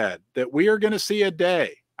 Ted, that we are going to see a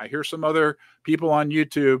day? I hear some other people on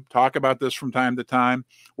YouTube talk about this from time to time,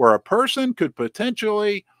 where a person could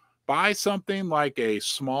potentially buy something like a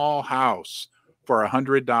small house for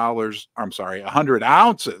 $100. I'm sorry, 100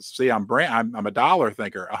 ounces. See, I'm a dollar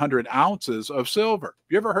thinker. 100 ounces of silver.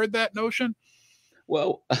 You ever heard that notion?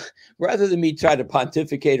 Well, rather than me try to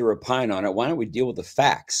pontificate or opine on it, why don't we deal with the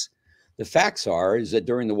facts? The facts is that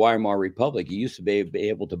during the Weimar Republic, you used to be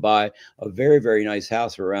able to buy a very, very nice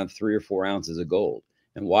house for around 3 or 4 ounces of gold.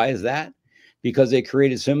 And why is that? Because they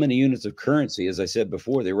created so many units of currency. As I said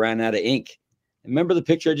before, they ran out of ink. Remember the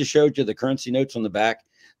picture I just showed you, the currency notes on the back?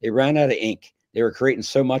 They ran out of ink. They were creating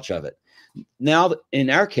so much of it. Now, in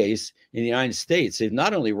our case, in the United States, they've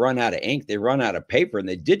not only run out of ink, they run out of paper, and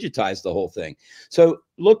they digitized the whole thing. So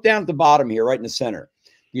look down at the bottom here, right in the center.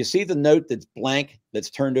 You see the note that's blank, that's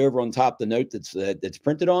turned over on top, the note that's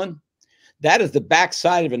printed on? That is the back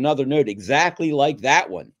side of another note, exactly like that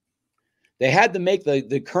one. They had to make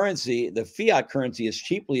the currency, the fiat currency, as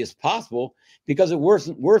cheaply as possible because it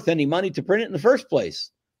wasn't worth any money to print it in the first place.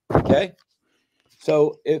 Okay.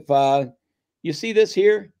 So if you see this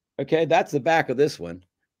here, okay, that's the back of this one.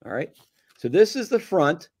 All right. So this is the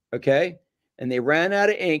front. Okay. And they ran out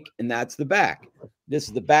of ink, and that's the back. This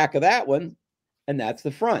is the back of that one, and that's the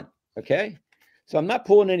front. Okay. So I'm not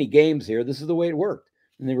pulling any games here. This is the way it worked.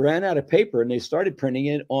 And they ran out of paper, and they started printing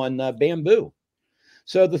it on bamboo.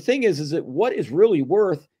 So the thing is that what is really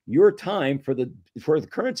worth your time for the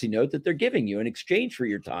currency note that they're giving you in exchange for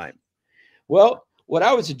your time? Well, what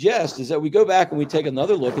I would suggest is that we go back and we take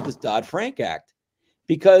another look at this Dodd-Frank Act,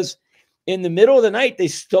 because in the middle of the night, they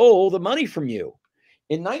stole the money from you.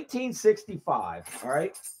 In 1965, all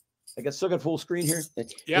right, I guess still got full screen here.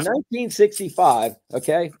 Yeah. In 1965,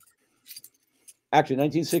 okay, actually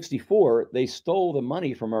 1964, they stole the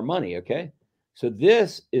money from our money, okay? So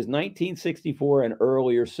this is 1964 and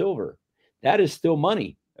earlier silver. That is still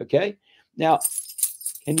money, okay? Now,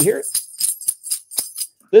 can you hear it?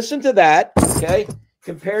 Listen to that, okay,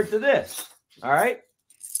 compared to this. All right.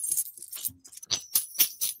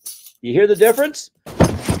 You hear the difference?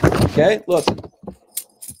 Okay, look.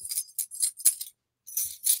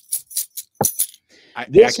 I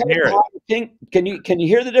can hear it. Can you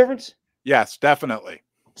hear the difference? Yes, definitely.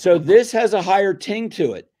 So this has a higher ting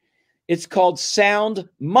to it. It's called sound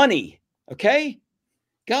money. Okay.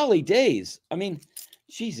 Golly days. I mean,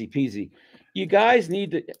 cheesy peasy. You guys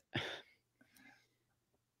need to.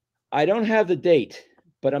 I don't have the date,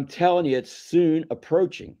 but I'm telling you, it's soon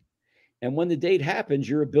approaching. And when the date happens,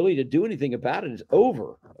 your ability to do anything about it is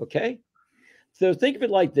over. Okay. So think of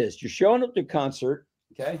it like this. You're showing up to a concert.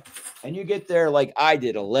 Okay. And you get there like I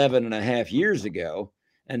did 11 and a half years ago.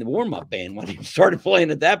 And the warm-up band, when he started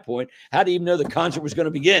playing at that point, how do you even know the concert was going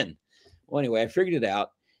to begin? Well, anyway, I figured it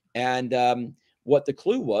out. And what the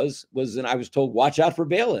clue was then I was told, watch out for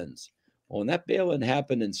bail-ins. Well, when that bail-in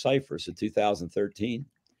happened in Cyprus in 2013,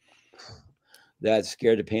 that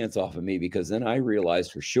scared the pants off of me, because then I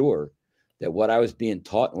realized for sure that what I was being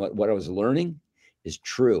taught and what I was learning is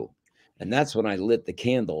true. And that's when I lit the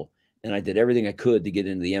candle and I did everything I could to get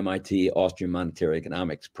into the MIT Austrian Monetary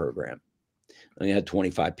Economics program. And we had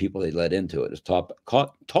 25 people they led into it. It was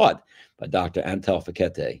taught by Dr. Antal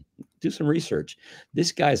Fakete. Do some research.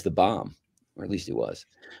 This guy's the bomb, or at least he was.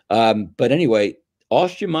 But anyway,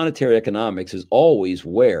 Austrian monetary economics is always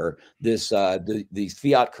where these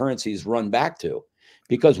fiat currencies run back to,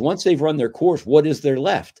 because once they've run their course, what is there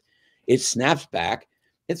left? It snaps back.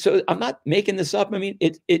 And so I'm not making this up. I mean,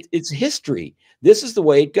 it's history. This is the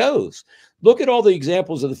way it goes. Look at all the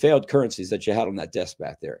examples of the failed currencies that you had on that desk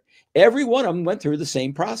back there. Every one of them went through the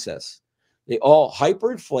same process. They all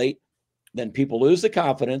hyperinflate, then people lose the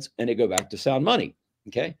confidence, and they go back to sound money.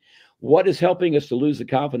 Okay. What is helping us to lose the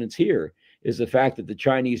confidence here is the fact that the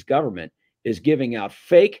Chinese government is giving out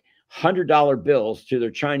fake $100 bills to their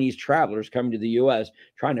Chinese travelers coming to the U.S.,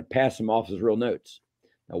 trying to pass them off as real notes.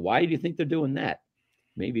 Now, why do you think they're doing that?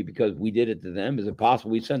 Maybe because we did it to them. Is it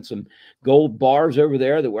possible we sent some gold bars over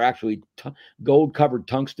there that were actually gold-covered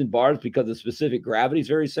tungsten bars because the specific gravity is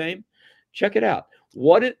very same? Check it out.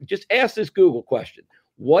 Just ask this Google question.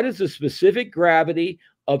 What is the specific gravity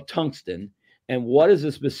of tungsten, and what is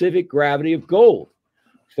the specific gravity of gold?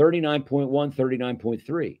 39.1,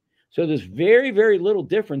 39.3. So there's very, very little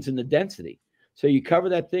difference in the density. So you cover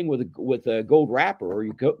that thing with a gold wrapper, or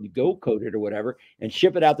you gold coat it or whatever, and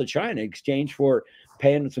ship it out to China in exchange for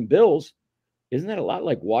paying some bills. Isn't that a lot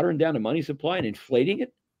like watering down the money supply and inflating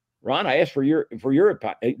it? Ron, I asked for your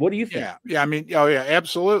opinion. What do you think? Yeah. I mean, oh yeah,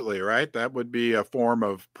 absolutely, right. That would be a form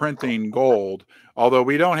of printing gold, although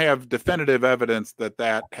we don't have definitive evidence that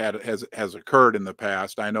has occurred in the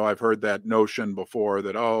past. I know I've heard that notion before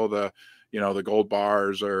that the gold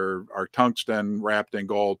bars are tungsten wrapped in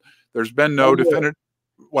gold. There's been no definitive.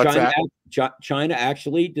 What's that? China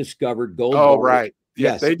actually discovered gold. Oh, bars. right.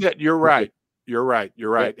 Yes, they did. You're right. You're right.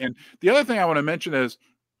 Yeah. And the other thing I want to mention is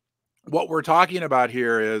what we're talking about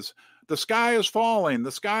here is the sky is falling.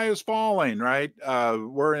 The sky is falling, right?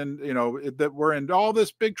 We're in all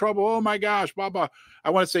this big trouble. Oh my gosh, blah, blah. I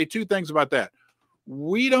want to say two things about that.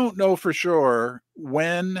 We don't know for sure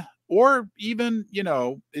when, or even,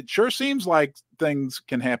 it sure seems like things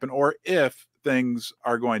can happen, or if things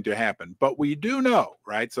are going to happen, but we do know,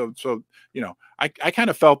 right? So I kind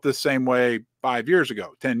of felt the same way 5 years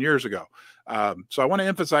ago, 10 years ago. So I want to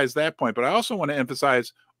emphasize that point, but I also want to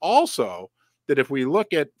emphasize that if we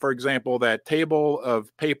look at, for example, that table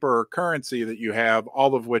of paper currency that you have,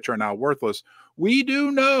 all of which are now worthless, we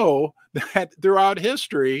do know that throughout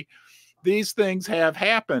history, these things have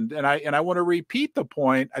happened. And I want to repeat the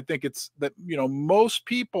point. I think it's that, most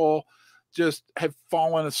people just have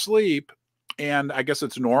fallen asleep. And I guess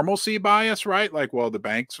it's normalcy bias, right? Like, well, the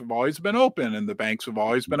banks have always been open and the banks have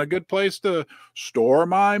always been a good place to store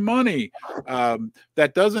my money.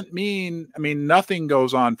 That doesn't mean, nothing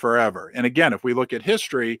goes on forever. And again, if we look at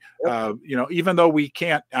history, even though we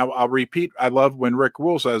can't, I'll repeat, I love when Rick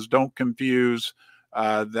Rule says, don't confuse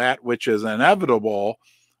that which is inevitable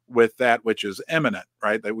with that which is imminent,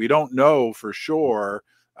 right? That we don't know for sure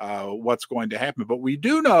what's going to happen, but we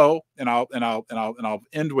do know, and I'll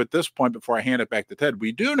end with this point before I hand it back to Ted.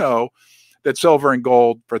 We do know that silver and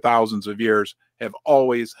gold for thousands of years have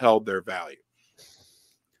always held their value.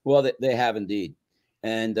 Well, they have indeed.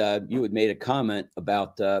 And you had made a comment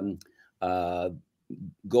about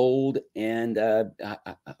gold, and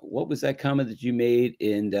what was that comment that you made?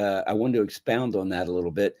 And I wanted to expound on that a little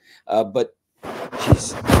bit, but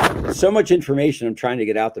geez, so much information I'm trying to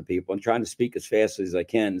get out to people. I'm trying to speak as fast as I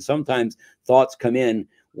can. Sometimes thoughts come in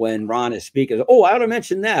when Ron is speaking. Oh, I ought to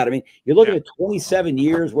mention that. You're looking at 27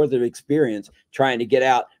 years worth of experience trying to get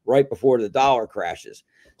out right before the dollar crashes.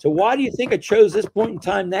 So why do you think I chose this point in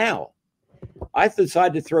time now? I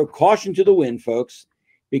decided to throw caution to the wind, folks,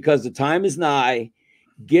 because the time is nigh.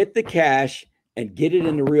 Get the cash and get it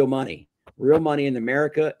into real money. Real money in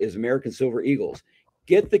America is American Silver Eagles.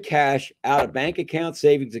 Get the cash out of bank account,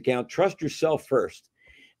 savings account. Trust yourself first.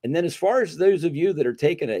 And then as far as those of you that are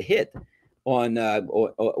taking a hit on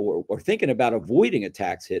or thinking about avoiding a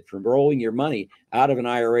tax hit from rolling your money out of an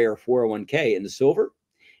IRA or 401k into silver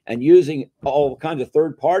and using all kinds of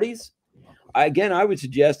third parties, again, I would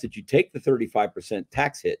suggest that you take the 35%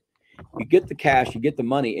 tax hit. You get the cash, you get the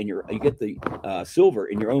money, and you get the silver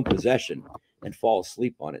in your own possession, and fall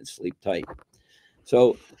asleep on it and sleep tight.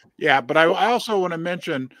 So, yeah, but I also want to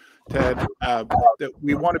mention, Ted, that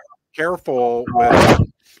we want to be careful with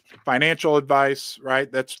financial advice,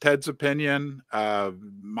 right? That's Ted's opinion.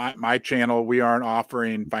 My channel, we aren't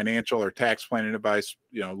offering financial or tax planning advice.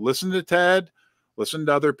 You know, listen to Ted. Listen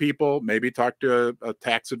to other people, maybe talk to a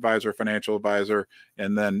tax advisor, financial advisor,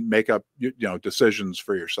 and then make up, decisions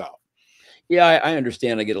for yourself. Yeah, I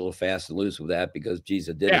understand. I get a little fast and loose with that because, geez,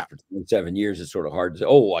 I did it for 27 years. It's sort of hard to say,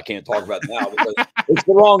 oh, I can't talk about it now because it's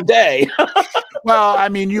the wrong day. Well, I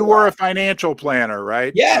mean, you were a financial planner,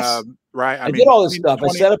 right? Yes. Right. I did all this stuff. I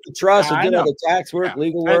set up the trust. I did all the tax work,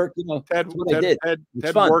 legal work. Ted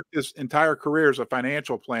worked his entire career as a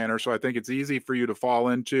financial planner. So I think it's easy for you to fall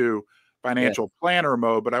into financial planner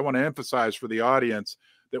mode. But I want to emphasize for the audience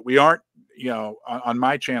that we aren't, on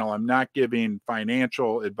my channel, I'm not giving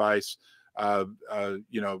financial advice.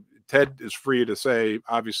 Ted is free to say,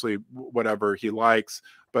 obviously, whatever he likes,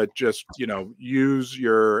 but just, use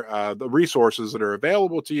your, the resources that are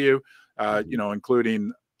available to you,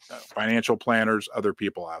 including financial planners, other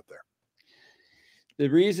people out there. The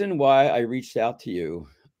reason why I reached out to you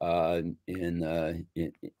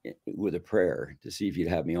with a prayer to see if you'd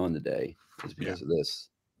have me on today is because of this.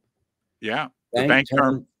 Yeah. The bank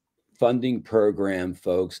term funding program,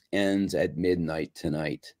 folks, ends at midnight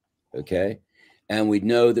tonight. Okay. And we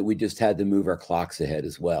know that we just had to move our clocks ahead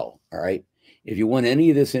as well. All right. If you want any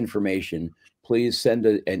of this information, please send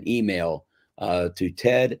an email to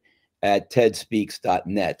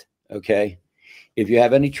ted@tedspeaks.net. Okay. If you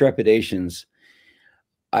have any trepidations,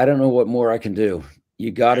 I don't know what more I can do. You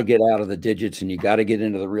got to get out of the digits and you got to get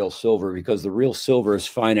into the real silver, because the real silver is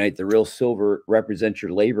finite. The real silver represents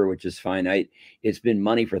your labor, which is finite. It's been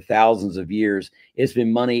money for thousands of years. It's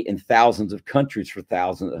been money in thousands of countries for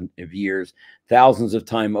thousands of years, thousands of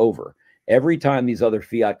time over. Every time these other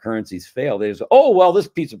fiat currencies fail, they say, oh, well, this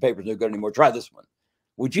piece of paper is no good anymore. Try this one.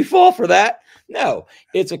 Would you fall for that? No,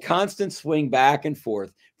 it's a constant swing back and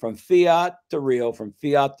forth from fiat to real, from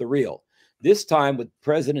fiat to real. This time with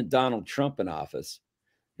President Donald Trump in office,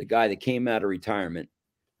 the guy that came out of retirement,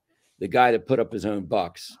 the guy that put up his own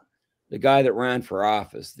bucks, the guy that ran for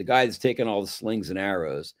office, the guy that's taking all the slings and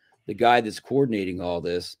arrows, the guy that's coordinating all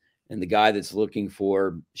this, and the guy that's looking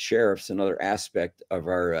for sheriffs and other aspect of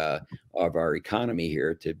our economy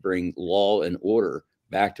here to bring law and order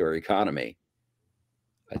back to our economy.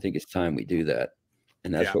 I think it's time we do that.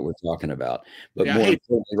 And that's what we're talking about. But more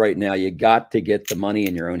importantly, right now, you got to get the money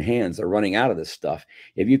in your own hands. They're running out of this stuff.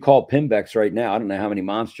 If you call Pimbex right now, I don't know how many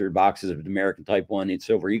monster boxes of American Type 1 and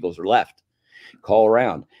Silver Eagles are left. Call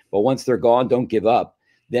around. But once they're gone, don't give up.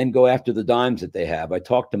 Then go after the dimes that they have. I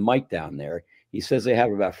talked to Mike down there. He says they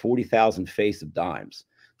have about 40,000 face of dimes.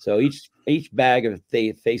 So each bag of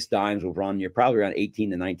face dimes will run you probably around $18,000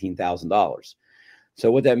 to $19,000.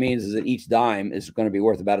 So what that means is that each dime is going to be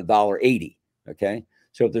worth about $1.80. Okay.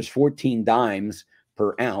 So if there's 14 dimes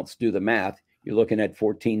per ounce, do the math. You're looking at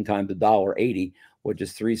 14 times $1.80, which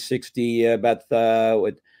is $3.60. About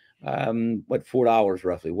 $4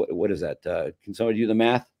 roughly. What is that? Can somebody do the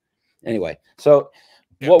math? Anyway, so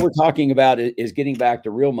what we're talking about is getting back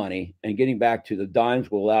to real money, and getting back to the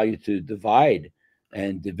dimes will allow you to divide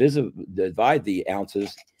the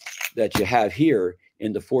ounces that you have here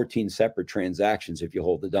into 14 separate transactions if you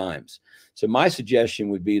hold the dimes. So my suggestion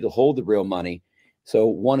would be to hold the real money. So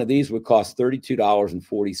one of these would cost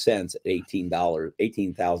 $32.40 at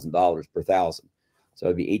 $18,000 per thousand. So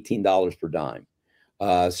it'd be $18 per dime.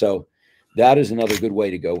 So that is another good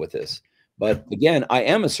way to go with this. But again,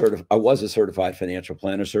 I was a certified financial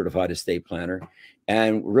planner, certified estate planner.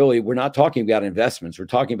 And really, we're not talking about investments. We're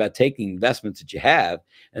talking about taking investments that you have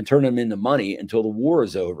and turning them into money until the war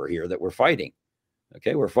is over here that we're fighting.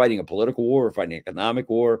 Okay, we're fighting a political war, we're fighting an economic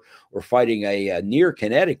war, we're fighting a near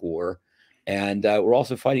kinetic war, and we're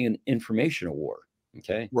also fighting an informational war.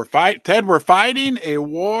 Okay, we're fighting a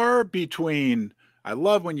war between, I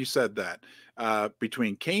love when you said that,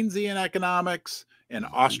 between Keynesian economics and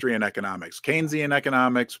Austrian economics. Keynesian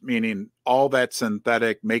economics, meaning all that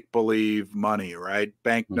synthetic make-believe money, right?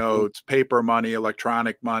 Banknotes, paper money,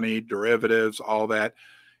 electronic money, derivatives, all that.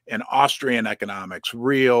 And Austrian economics,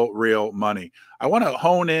 real money. I want to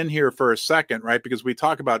hone in here for a second, right? Because we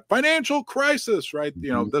talk about financial crisis, right?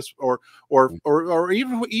 You know, this or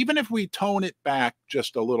even if we tone it back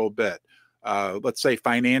just a little bit, let's say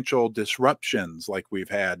financial disruptions like we've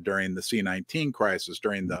had during the C-19 crisis,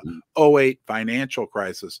 during the 08 financial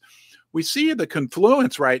crisis. We see the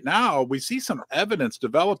confluence right now. We see some evidence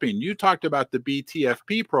developing. You talked about the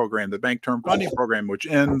BTFP program, the Bank Term Funding Program, which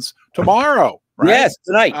ends tomorrow, right? Yes,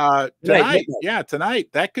 tonight. Tonight. Yeah, tonight.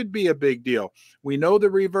 That could be a big deal. We know the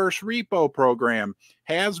reverse repo program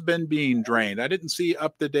has been being drained. I didn't see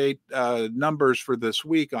up-to-date numbers for this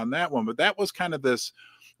week on that one, but that was kind of this,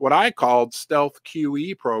 what I called stealth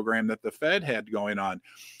QE program that the Fed had going on.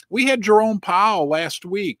 We had Jerome Powell last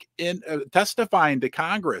week in testifying to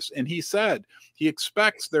Congress, and he said he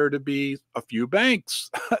expects there to be a few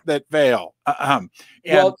banks that fail. And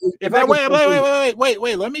well,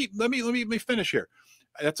 wait, let me finish here.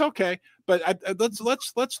 That's okay, but let's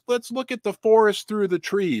look at the forest through the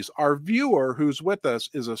trees. Our viewer who's with us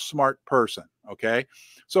is a smart person. Okay,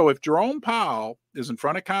 so if Jerome Powell is in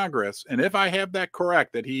front of Congress, and if I have that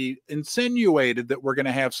correct, that he insinuated that we're going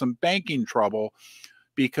to have some banking trouble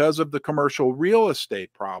because of the commercial real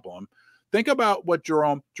estate problem, think about what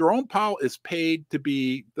Jerome Powell is paid to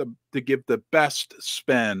give the best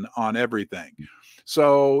spin on everything.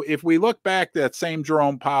 So if we look back, that same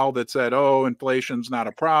Jerome Powell that said, oh, inflation's not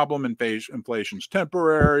a problem, inflation's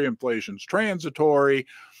temporary, inflation's transitory,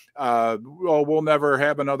 we'll never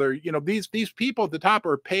have another, these people at the top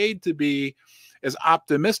are paid to be as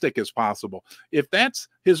optimistic as possible. If that's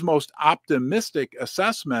his most optimistic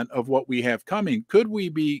assessment of what we have coming, could we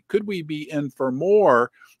be in for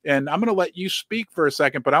more? And I'm going to let you speak for a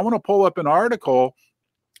second, but I want to pull up an article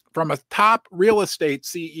from a top real estate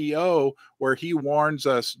CEO where he warns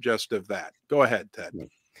us just of that. Go ahead, Ted.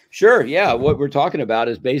 Sure. Yeah. What we're talking about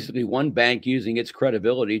is basically one bank using its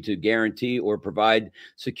credibility to guarantee or provide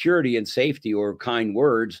security and safety, or kind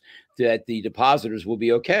words that the depositors will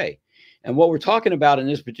be okay. And what we're talking about in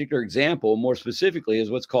this particular example, more specifically,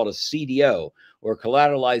 is what's called a CDO, or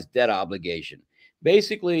collateralized debt obligation.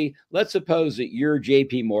 Basically, let's suppose that you're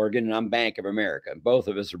JP Morgan and I'm Bank of America. Both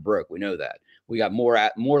of us are broke. We know that. We got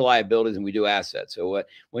more liabilities than we do assets. So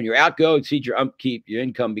when your outgo exceeds your upkeep, your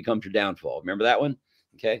income becomes your downfall. Remember that one?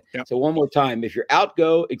 Okay. Yep. So one more time, if your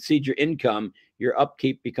outgo exceeds your income, your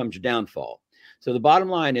upkeep becomes your downfall. So the bottom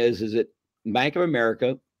line is that Bank of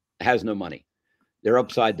America has no money. They're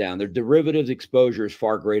upside down. Their derivatives exposure is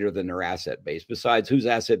far greater than their asset base. Besides, whose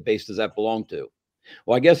asset base does that belong to?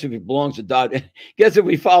 Well, I guess if it belongs to if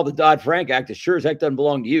we follow the Dodd-Frank Act, it sure as heck doesn't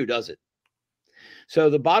belong to you, does it?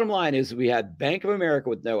 So the bottom line is we have Bank of America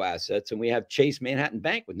with no assets, and we have Chase Manhattan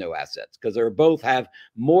Bank with no assets, because they both have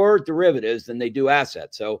more derivatives than they do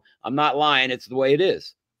assets. So I'm not lying. It's the way it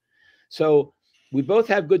is. So we both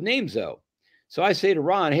have good names, though. So I say to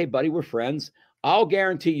Ron, hey, buddy, we're friends. I'll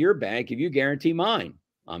guarantee your bank if you guarantee mine.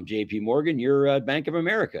 I'm JP Morgan. You're Bank of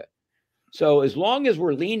America. So as long as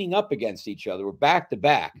we're leaning up against each other, we're back to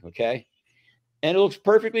back, okay? And it looks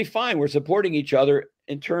perfectly fine. We're supporting each other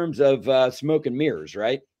in terms of smoke and mirrors,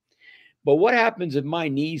 right? But what happens if my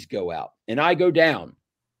knees go out and I go down?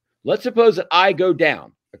 Let's suppose that I go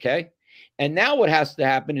down, okay? And now what has to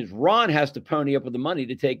happen is Ron has to pony up with the money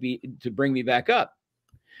to bring me back up.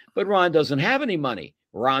 But Ron doesn't have any money.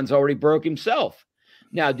 Ron's already broke himself.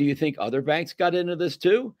 Now, do you think other banks got into this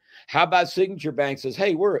too? How about Signature Bank says,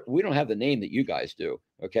 hey, we don't have the name that you guys do,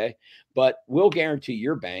 okay? But we'll guarantee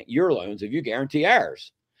your bank, your loans, if you guarantee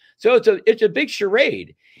ours. So it's a big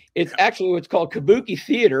charade. It's actually what's called kabuki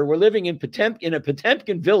theater. We're living in a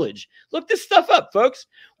Potemkin village. Look this stuff up, folks.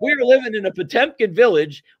 We're living in a Potemkin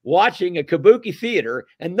village watching a kabuki theater,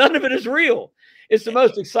 and none of it is real. It's the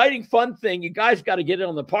most exciting, fun thing. You guys got to get in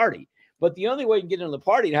on the party. But the only way you can get in on the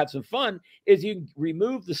party and have some fun is you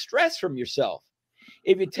remove the stress from yourself.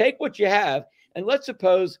 If you take what you have, and let's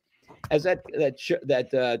suppose, as that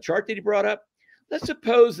chart that he brought up, let's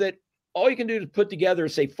suppose that all you can do is put together,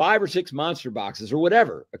 say, 5 or 6 monster boxes or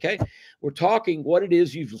whatever, okay? We're talking what it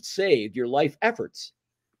is you've saved, your life efforts.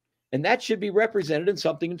 And that should be represented in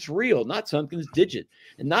something that's real, not something that's digit,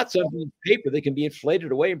 and not something that's paper that can be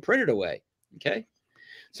inflated away and printed away, okay?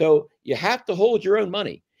 So you have to hold your own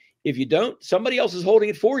money. If you don't, somebody else is holding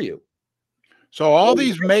it for you. So all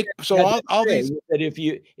these make all these that if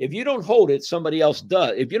you don't hold it, somebody else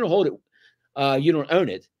does. If you don't hold it, you don't own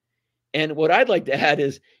it. And what I'd like to add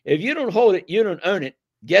is, if you don't hold it, you don't own it.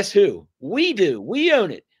 Guess who? We do. We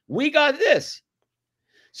own it. We got this.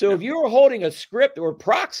 So if you're holding a script or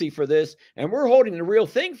proxy for this, and we're holding the real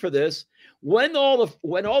thing for this, when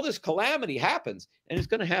all this calamity happens, and it's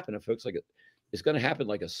going to happen, folks, it's going to happen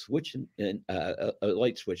like a switch and a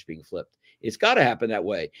light switch being flipped. It's got to happen that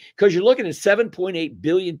way because you're looking at 7.8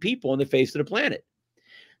 billion people on the face of the planet.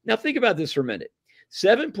 Now think about this for a minute.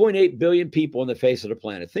 7.8 billion people on the face of the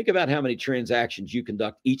planet. Think about how many transactions you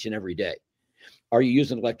conduct each and every day. Are you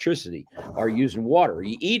using electricity? Are you using water? Are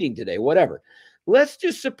you eating today? Whatever. Let's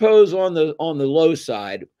just suppose on the low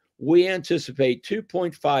side, we anticipate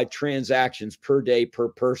 2.5 transactions per day per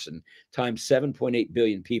person times 7.8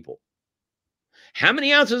 billion people. How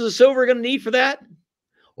many ounces of silver are going to need for that?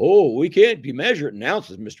 Oh, we can't be measured in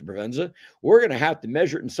ounces, Mr. Provenza. We're going to have to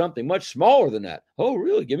measure it in something much smaller than that. Oh,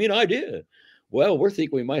 really? Give me an idea. Well, we're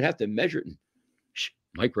thinking we might have to measure it in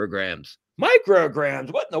micrograms.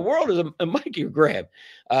 Micrograms? What in the world is a microgram?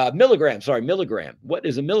 Milligram. What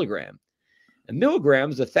is a milligram? A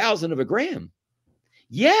milligram is 1,000 of a gram.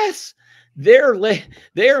 Yes, they're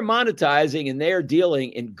monetizing and they're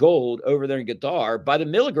dealing in gold over there in Qatar by the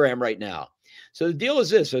milligram right now. So the deal is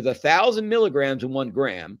this: there's 1,000 milligrams in 1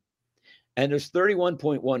 gram, and there's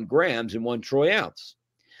 31.1 grams in 1 troy ounce.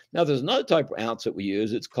 Now, there's another type of ounce that we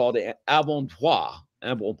use. It's called an avoirdupois.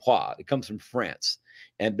 It comes from France,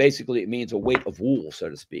 and basically it means a weight of wool, so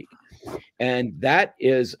to speak. And that's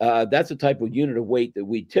a type of unit of weight that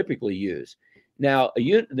we typically use. Now,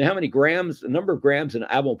 how many grams? The number of grams in an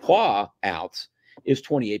avoirdupois ounce is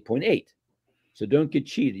 28.8. So don't get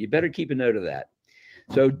cheated. You better keep a note of that.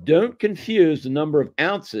 So don't confuse the number of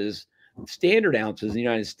ounces, standard ounces in the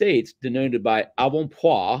United States, denoted by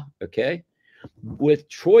avoirdupois, okay, with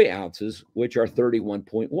troy ounces, which are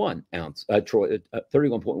 31.1 ounce,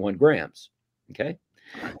 31.1 grams, okay?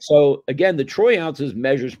 So again, the troy ounces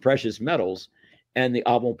measures precious metals, and the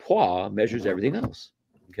avoirdupois measures everything else,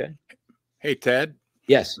 okay? Hey, Ted.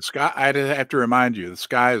 Yes. The sky, I have to remind you, the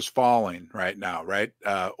sky is falling right now, right?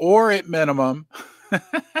 Or at minimum,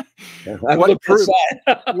 what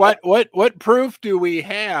proof do we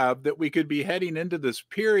have that we could be heading into this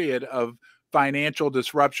period of financial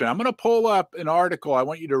disruption? I'm going to pull up an article. I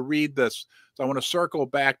want you to read this. So I want to circle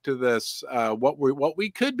back to this. What we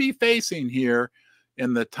could be facing here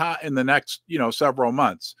in the next several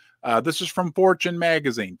months. This is from Fortune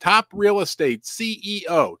magazine. Top real estate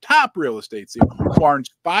CEO warns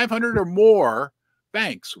 500 or more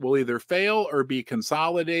banks will either fail or be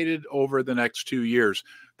consolidated over the next 2 years.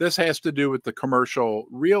 This has to do with the commercial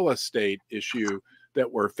real estate issue that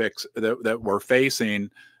we're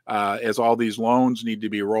facing as all these loans need to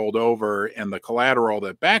be rolled over, and the collateral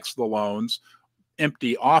that backs the loans,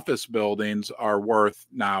 empty office buildings, are worth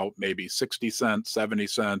now maybe 60 cents, 70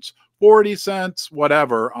 cents, 40 cents,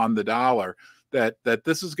 whatever on the dollar. That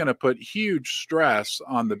this is going to put huge stress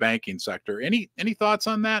on the banking sector. Any thoughts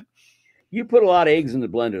on that? You put a lot of eggs in the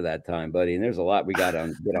blender that time, buddy, and there's a lot we got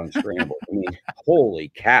to get on scramble. I mean, holy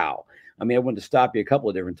cow. I mean, I wanted to stop you a couple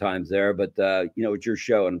of different times there, but, it's your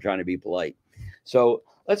show, and I'm trying to be polite. So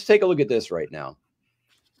let's take a look at this right now.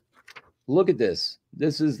 Look at this.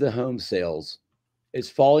 This is the home sales. It's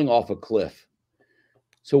falling off a cliff.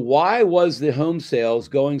 So why was the home sales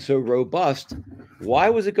going so robust? Why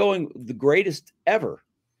was it going the greatest ever?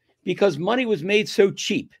 Because money was made so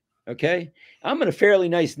cheap, okay? I'm in a fairly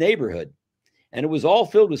nice neighborhood, and it was all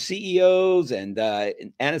filled with CEOs and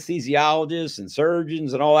anesthesiologists and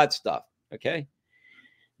surgeons and all that stuff, okay?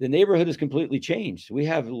 The neighborhood has completely changed. We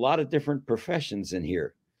have a lot of different professions in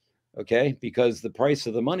here, okay? Because the price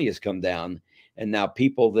of the money has come down, and now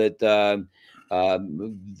people that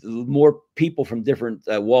more people from different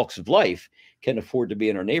walks of life can afford to be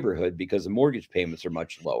in our neighborhood because the mortgage payments are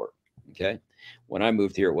much lower. Okay. When I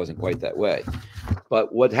moved here, it wasn't quite that way.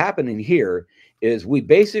 But what happened in here is we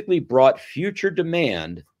basically brought future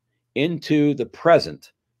demand into the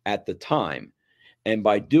present at the time. And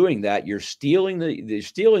by doing that, you're stealing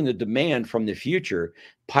the demand from the future,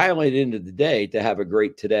 piling it into the day to have a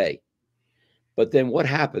great today. But then what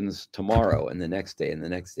happens tomorrow and the next day and the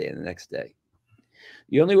next day and the next day?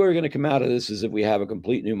 The only way we're going to come out of this is if we have a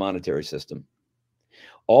complete new monetary system.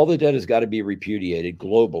 All the debt has got to be repudiated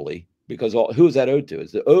globally, because who is that owed to?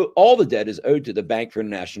 All the debt is owed to the Bank for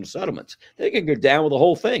International Settlements. They can go down with the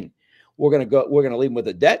whole thing. We're going to leave them with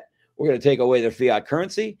the debt. We're going to take away their fiat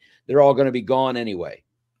currency. They're all going to be gone anyway.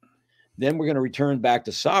 Then we're going to return back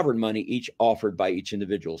to sovereign money, each offered by each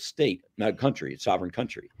individual state, not country, sovereign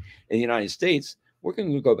country. In the United States, we're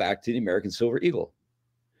going to go back to the American Silver Eagle.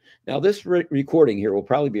 Now, this recording here will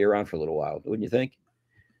probably be around for a little while, wouldn't you think?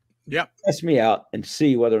 Yep. Test me out and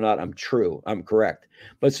see whether or not I'm correct.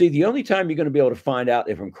 But see, the only time you're going to be able to find out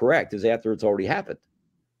if I'm correct is after it's already happened.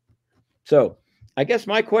 So I guess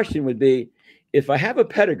my question would be, if I have a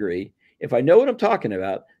pedigree, if I know what I'm talking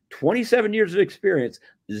about, 27 years of experience,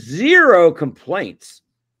 zero complaints,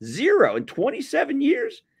 zero in 27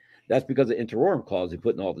 years. That's because of interorum clause they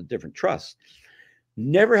put in all the different trusts.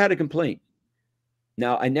 Never had a complaint.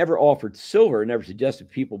 Now, I never offered silver, never suggested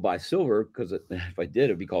people buy silver, because if I did,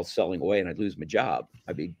 it'd be called selling away and I'd lose my job.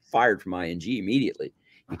 I'd be fired from ING immediately.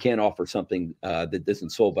 You can't offer something that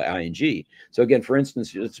isn't sold by ING. So again, for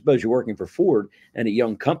instance, suppose you're working for Ford and a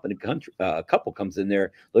young couple comes in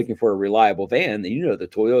there looking for a reliable van. And you know the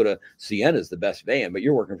Toyota Sienna is the best van, but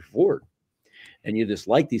you're working for Ford. And you just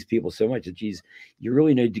like these people so much that, geez, you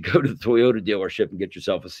really need to go to the Toyota dealership and get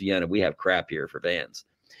yourself a Sienna. We have crap here for vans.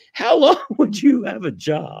 How long would you have a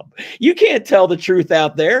job? You can't tell the truth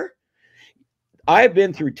out there. I've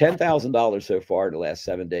been through $10,000 so far in the last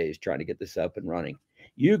 7 days trying to get this up and running.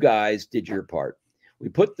 You guys did your part. We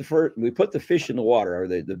put the fish in the water, or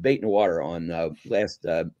the bait in the water on last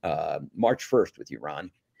March 1st with you,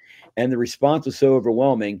 Ron. And the response was so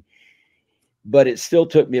overwhelming, but it still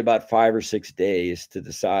took me about 5 or 6 days to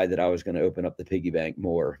decide that I was going to open up the piggy bank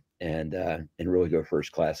more and really go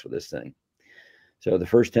first class with this thing. So the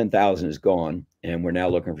first 10,000 is gone, and we're now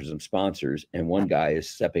looking for some sponsors. And one guy is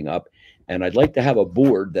stepping up, and I'd like to have a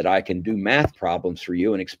board that I can do math problems for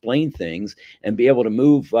you and explain things and be able to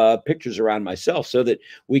move pictures around myself so that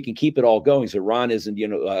we can keep it all going. So Ron isn't,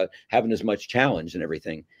 having as much challenge and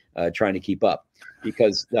everything, trying to keep up,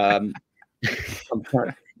 because you're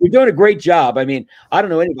doing a great job. I mean, I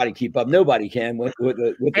don't know anybody keep up. Nobody can. With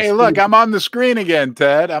hey, look, I'm on the screen again,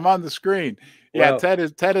 Ted. I'm on the screen. Yeah, Well,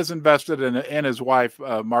 Ted has invested in, and his wife,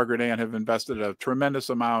 Margaret Ann, have invested a tremendous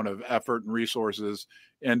amount of effort and resources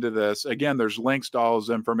into this. Again, there's links to all his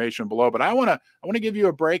information below, but I want to give you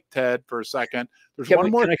a break, Ted, for a second. There's one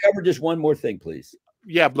more. Can I cover just one more thing, please?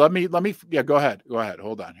 Yeah, let me. Yeah, go ahead.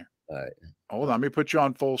 Hold on here. All right. Hold on. Let me put you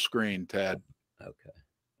on full screen, Ted. Okay.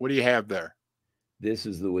 What do you have there? This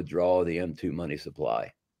is the withdrawal of the M2 money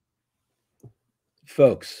supply.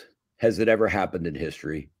 Folks, has it ever happened in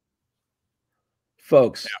history?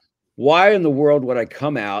 Folks, why in the world would I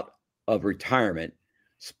come out of retirement,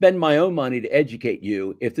 spend my own money to educate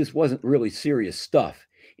you if this wasn't really serious stuff?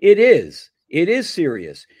 It is. It is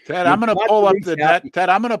serious. Ted, I'm going to pull up the debt. Ted,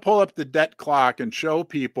 I'm going to pull up the debt clock and show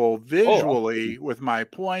people visually with my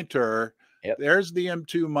pointer. Yep. There's the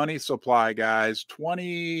M2 money supply, guys,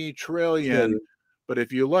 20 trillion. But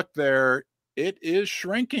if you look there, it is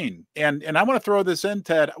shrinking. And I want to throw this in,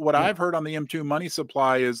 Ted. What I've heard on the M2 money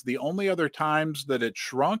supply is the only other times that it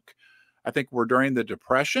shrunk, I think, were during the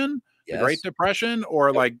Depression, the Great Depression,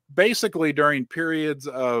 or like basically during periods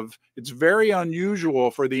of, it's very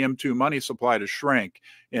unusual for the M2 money supply to shrink.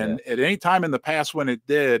 And at any time in the past when it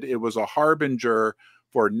did, it was a harbinger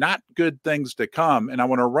for not good things to come. And I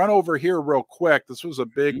want to run over here real quick. This was a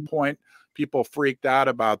big point. People freaked out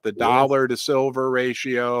about the dollar to silver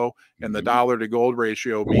ratio and the dollar to gold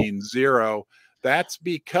ratio being 0. That's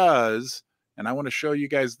because, and I want to show you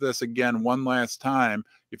guys this again one last time.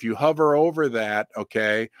 If you hover over that,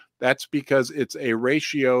 okay, that's because it's a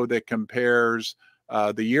ratio that compares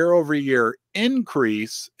the year-over-year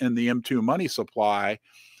increase in the M2 money supply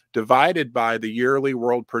divided by the yearly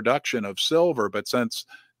world production of silver. But since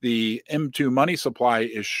the M2 money supply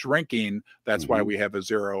is shrinking, that's why we have a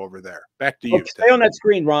 0 over there. Back to you. Stay on that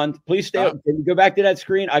screen, Ron. Please stay. Can you go back to that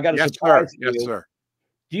screen? I got a surprise for you. Yes, sir.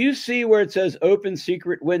 Do you see where it says open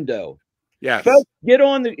secret window? Yes. Folks, get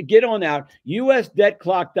on out.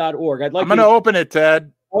 usdebtclock.org. I'm going to open it,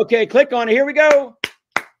 Ted. Okay, click on it. Here we go.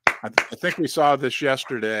 I think we saw this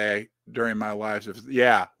yesterday during my lives.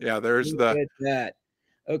 Yeah, there's that.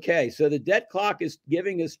 Okay, so the debt clock is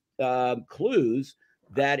giving us clues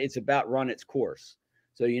that it's about run its course.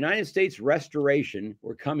 So United States restoration,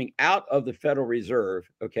 we're coming out of the Federal Reserve,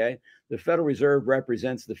 okay? The Federal Reserve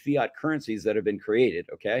represents the fiat currencies that have been created,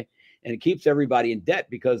 okay? And it keeps everybody in debt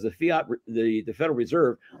because the Federal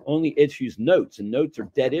Reserve only issues notes, and notes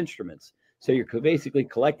are debt instruments. So you're basically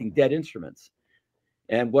collecting debt instruments.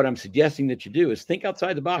 And what I'm suggesting that you do is think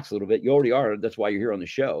outside the box a little bit. You already are. That's why you're here on the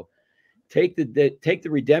show. Take the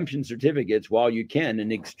redemption certificates while you can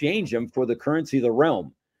and exchange them for the currency of the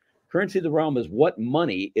realm. Currency of the realm is what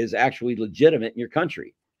money is actually legitimate in your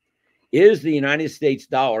country. Is the United States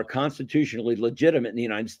dollar constitutionally legitimate in the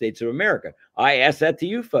United States of America? I asked that to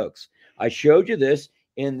you folks. I showed you this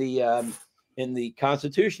in the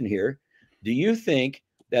Constitution here. Do you think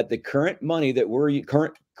that the current money that we're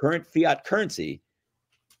current fiat currency,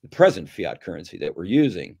 the present fiat currency that we're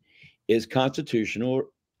using, is constitutional or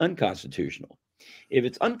unconstitutional? If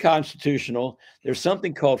it's unconstitutional, there's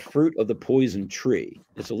something called fruit of the poison tree.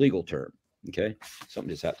 It's a legal term. Okay, something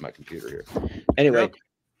just happened to my computer here. Anyway,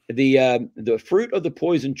 the fruit of the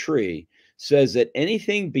poison tree says that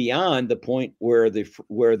anything beyond the point where the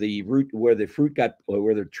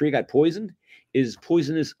tree got poisoned is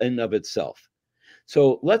poisonous in and of itself.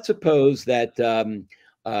 So let's suppose that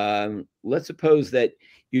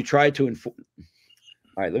you try to inform.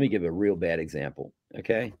 All right, let me give a real bad example.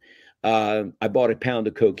 Okay, I bought a pound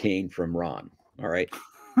of cocaine from Ron. All right.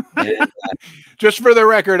 And, just for the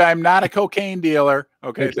record, I'm not a cocaine dealer.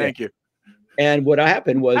 Okay, thank you. And what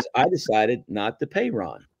happened was I decided not to pay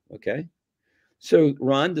Ron. Okay. So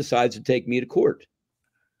Ron decides to take me to court.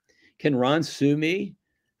 Can Ron sue me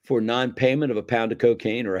for non-payment of a pound of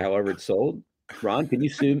cocaine or however it's sold? Ron, could you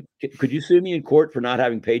sue me in court for not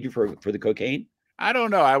having paid you for the cocaine? I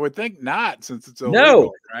don't know. I would think not, since it's illegal.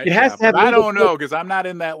 No, right? It has to have. I don't know because I'm not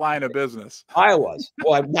in that line of business. I was.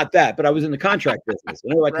 Well, I'm not that, but I was in the contract business.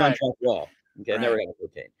 I know contract law. Okay, I never got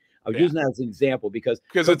cocaine. I was using that as an example because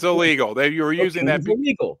it's illegal. You were using that.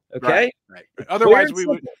 Illegal. Okay. Right. Otherwise,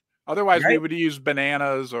 we would use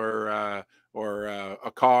bananas or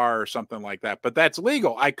a car or something like that. But that's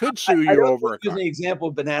legal. I could sue you over a car. Using the example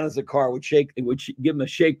of bananas, a car would give them a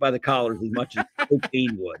shake by the collars as much as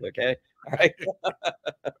cocaine would. Okay. All right.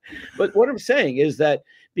 But what I'm saying is that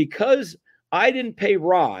because I didn't pay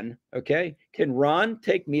Ron, okay, can Ron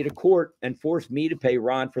take me to court and force me to pay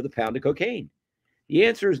Ron for the pound of cocaine? The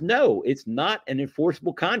answer is no. It's not an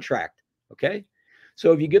enforceable contract. Okay.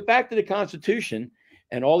 So if you get back to the Constitution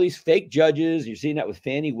and all these fake judges, you're seeing that with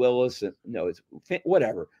Fannie Willis, and it's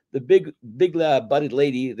whatever. The big butted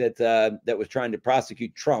lady that was trying to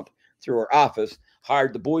prosecute Trump through her office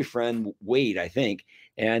hired the boyfriend Wade, I think,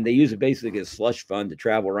 and they use it basically as a slush fund to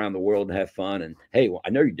travel around the world and have fun. And hey, well, I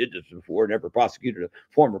know you did this before, never prosecuted a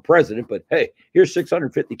former president, but hey, here's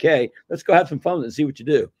 $650K. Let's go have some fun and see what you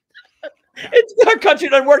do. Our country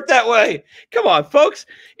doesn't work that way. Come on, folks.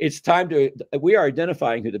 It's time we are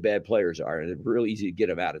identifying who the bad players are, and it's really easy to get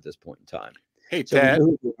them out at this point in time. Hey, Ted,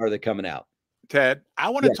 who are they coming out? Ted, I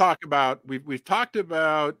want to talk about, we've talked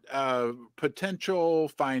about potential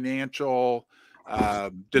financial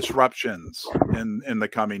disruptions in the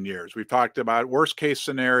coming years. We've talked about worst case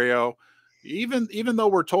scenario, even though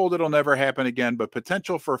we're told it'll never happen again, but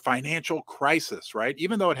potential for financial crisis, right?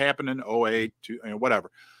 Even though it happened in 08 to whatever.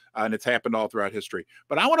 And it's happened all throughout history.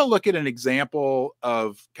 But I want to look at an example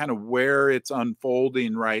of kind of where it's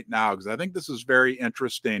unfolding right now, because I think this is very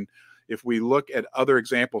interesting. If we look at other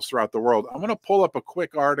examples throughout the world, I'm going to pull up a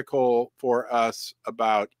quick article for us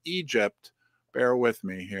about Egypt. Bear with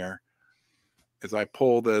me here as I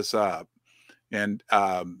pull this up. And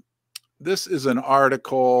this is an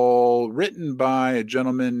article written by a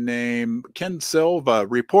gentleman named Ken Silva.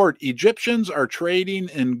 Report: Egyptians are trading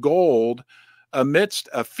in gold amidst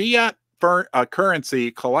a fiat currency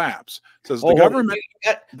collapse. Says the government.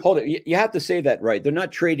 Hold it. You have to say that right. They're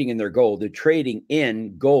not trading in their gold. They're trading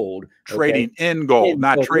in gold. Trading in gold,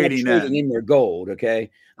 not trading in their gold. Okay.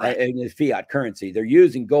 Right. In the fiat currency. They're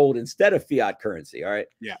using gold instead of fiat currency. All right.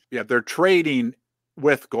 Yeah. Yeah. They're trading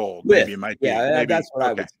with gold. Maybe it might be. Yeah. Maybe. That's what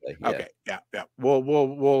I would say. Yeah. Okay. Yeah. Yeah.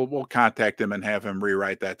 We'll contact him and have him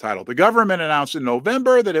rewrite that title. The government announced in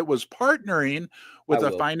November that it was partnering with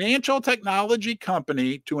a financial technology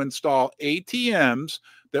company to install ATMs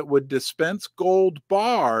that would dispense gold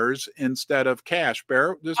bars instead of cash.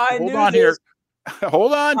 Hold on here.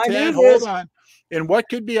 Hold on, Ted. Hold on. In what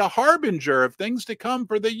could be a harbinger of things to come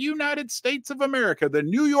for the United States of America, the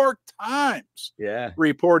New York Times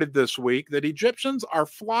reported this week that Egyptians are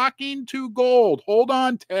flocking to gold. Hold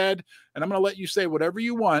on, Ted. And I'm going to let you say whatever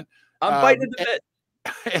you want. I'm biting the bit.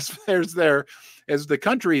 As the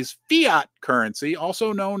country's fiat currency,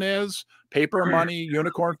 also known as paper money,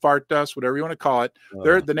 unicorn fart dust, whatever you want to call it.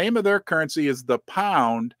 The name of their currency is the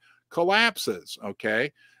pound, collapses.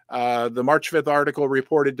 Okay. The March 5th article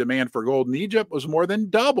reported demand for gold in Egypt was more than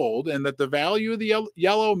doubled, and that the value of the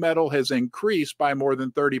yellow metal has increased by more than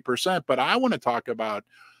 30%. But I want to talk about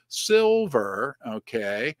silver.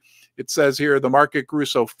 Okay. It says here the market grew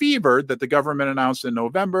so fevered that the government announced in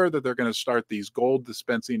November that they're going to start these gold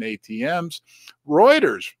dispensing ATMs.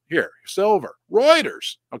 Reuters, here, silver.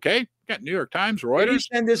 Reuters, okay? Got New York Times, Reuters. Can you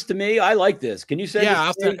send this to me? I like this. Can you send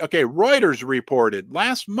this to me? Okay, Reuters reported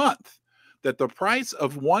last month that the price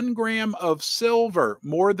of 1 gram of silver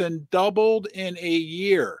more than doubled in a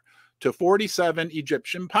year to 47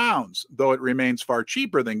 Egyptian pounds, though it remains far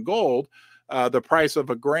cheaper than gold. The price of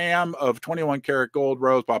a gram of 21 karat gold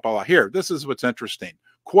rose, blah, blah, blah. Here, this is what's interesting.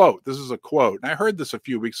 Quote, this is a quote, and I heard this a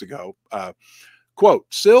few weeks ago. Quote,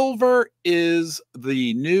 silver is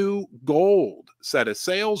the new gold, said a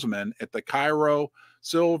salesman at the Cairo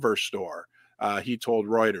silver store. He told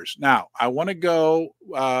Reuters. Now, I want to go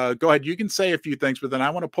ahead. You can say a few things, but then I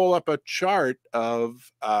want to pull up a chart of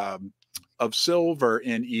silver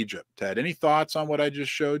in Egypt. Ted, any thoughts on what I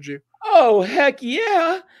just showed you? Oh, heck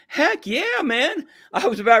yeah. Heck yeah, man. I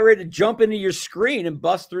was about ready to jump into your screen and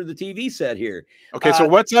bust through the TV set here. Okay, so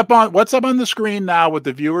what's up on the screen now? What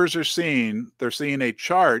the viewers are seeing, they're seeing a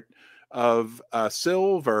chart of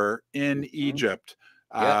silver in Egypt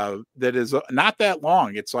that is not that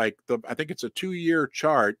long. It's like I think it's a 2-year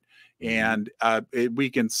chart, and we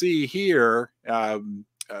can see here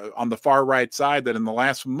on the far right side that in the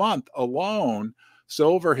last month alone,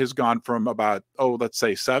 silver has gone from about, let's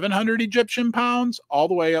say 700 Egyptian pounds all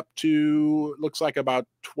the way up to, looks like about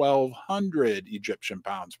 1,200 Egyptian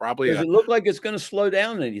pounds. Probably. Does it look like it's going to slow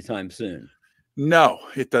down anytime soon? No,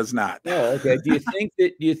 it does not. Oh, okay. Do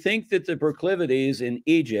you think that the proclivities in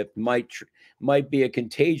Egypt might be a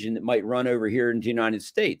contagion that might run over here into the United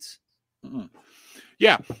States?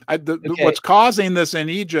 Yeah. What's causing this in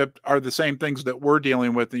Egypt are the same things that we're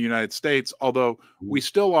dealing with in the United States, although we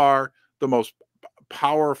still are the most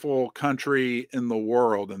powerful country in the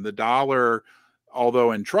world, and the dollar,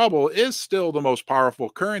 although in trouble, is still the most powerful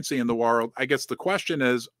currency in the world. I guess the question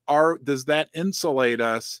is, does that insulate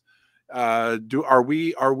us? Are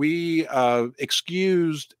we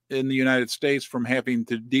excused in the United States from having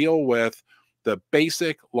to deal with the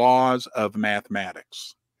basic laws of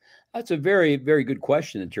mathematics? That's a very, very good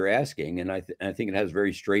question that you're asking, and I think it has a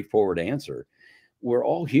very straightforward answer. We're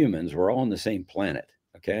all humans. We're all on the same planet.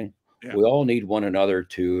 Okay. Yeah. We all need one another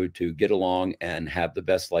to get along and have the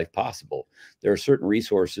best life possible. There are certain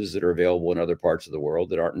resources that are available in other parts of the world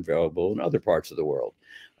that aren't available in other parts of the world.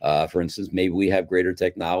 For instance, maybe we have greater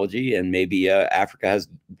technology, and maybe Africa has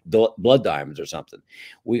blood diamonds or something.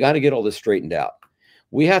 We got to get all this straightened out.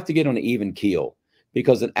 We have to get on an even keel,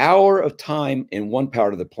 because an hour of time in one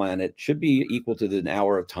part of the planet should be equal to an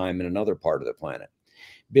hour of time in another part of the planet.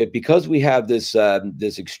 But because we have this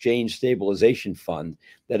exchange stabilization fund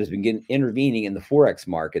that has been intervening in the Forex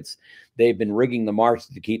markets, they've been rigging the markets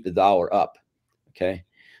to keep the dollar up. Okay.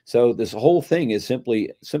 So this whole thing is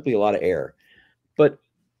simply a lot of air. But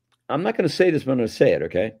I'm not going to say this, but I'm going to say it.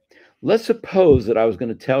 Okay. Let's suppose that I was going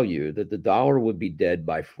to tell you that the dollar would be dead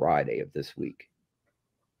by Friday of this week.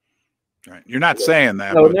 Right. You're not saying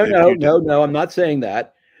that. No, I'm not saying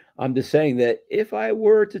that. I'm just saying that if I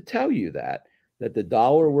were to tell you that the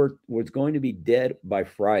dollar was going to be dead by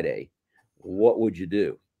Friday, what would you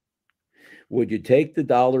do? Would you take the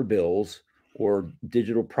dollar bills or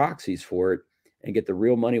digital proxies for it and get the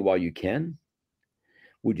real money while you can?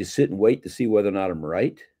 Would you sit and wait to see whether or not I'm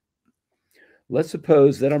right? Let's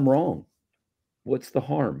suppose that I'm wrong. What's the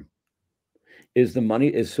harm? Is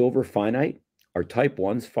silver finite? Are type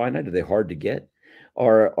 1s finite? Are they hard to get?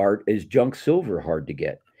 Is junk silver hard to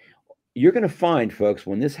get? You're going to find, folks,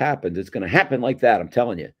 when this happens, it's going to happen like that. I'm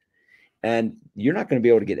telling you. And you're not going to be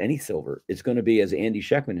able to get any silver. It's going to be, as Andy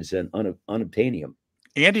Schekman has said, unobtainium.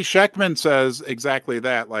 Andy Schekman says exactly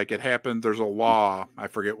that. Like, it happened. There's a law. I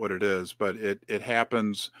forget what it is, but it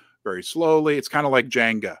happens very slowly. It's kind of like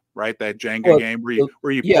Jenga, right? That Jenga game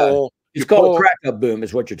where you pull. It's called a crack-up boom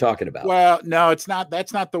is what you're talking about. Well, no, it's not.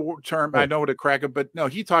 That's not the term. I know what a crack-up, but no,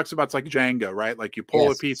 he talks about, it's like Jenga, right? Like you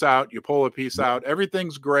pull a piece out, you pull a piece out.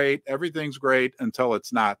 Everything's great. Everything's great until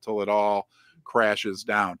it's not, till it all crashes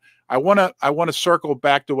down. I want to circle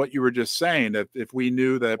back to what you were just saying. That if we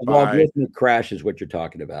knew that logarithmic crash is what you're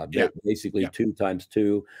talking about. Yeah. Basically 2 times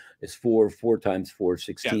 2 is 4, 4 times 4 is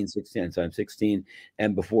 16, 16 times 16.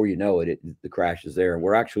 And before you know it, the crash is there. And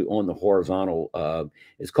we're actually on the horizontal.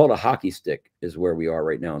 It's called a hockey stick is where we are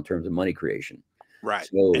right now in terms of money creation. Right.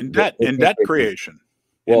 So in debt creation.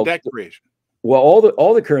 Well, debt creation. Well,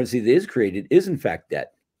 all the currency that is created is in fact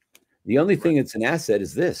debt. The only thing that's an asset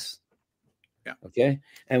is this. Yeah. Okay.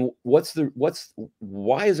 And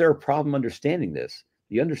why is there a problem understanding this?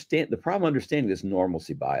 The problem understanding this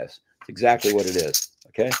normalcy bias. It's exactly what it is.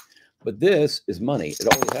 Okay. But this is money. It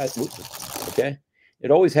always has. Okay.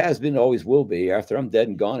 It always has been, always will be after I'm dead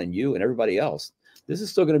and gone, and you and everybody else. This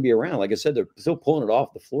is still going to be around. Like I said, they're still pulling it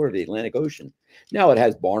off the floor of the Atlantic Ocean. Now it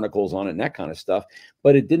has barnacles on it and that kind of stuff,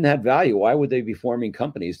 but it didn't have value. Why would they be forming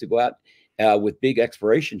companies to go out with big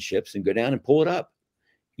exploration ships and go down and pull it up?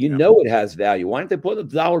 You know it has value. Why don't they put up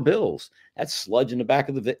dollar bills? That's sludge in the back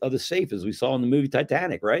of the safe, as we saw in the movie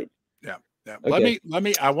Titanic, right? Yeah. Yeah. Okay. Let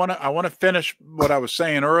me. I want to finish what I was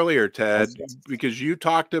saying earlier, Ted, because you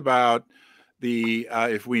talked about the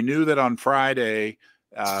if we knew that on Friday,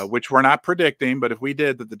 which we're not predicting, but if we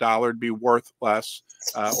did, that the dollar would be worth less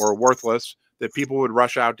or worthless, that people would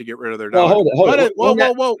rush out to get rid of their dollar.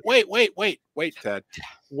 Whoa, wait, Ted.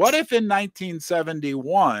 What if in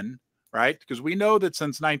 1971 right? Because we know that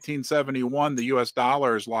since 1971, the US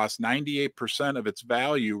dollar has lost 98% of its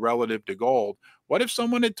value relative to gold. What if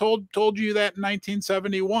someone had told you that in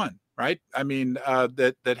 1971, right? I mean,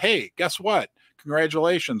 that hey, guess what?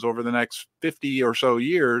 Congratulations, over the next 50 or so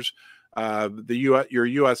years, your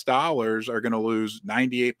US dollars are going to lose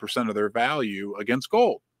 98% of their value against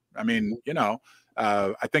gold. I mean, you know,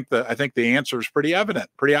 I think the answer is pretty evident,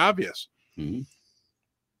 pretty obvious. Mm-hmm.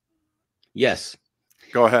 Yes.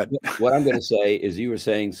 Go ahead. What I'm going to say is, you were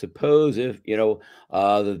saying, suppose if,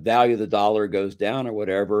 the value of the dollar goes down or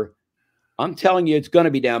whatever, I'm telling you, it's going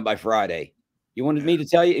to be down by Friday. You wanted me to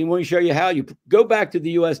tell you, and want to show you how. You go back to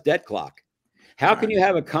the U.S. debt clock. How can you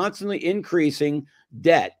have a constantly increasing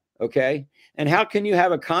debt? Okay. And how can you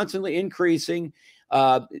have a constantly increasing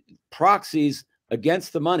proxies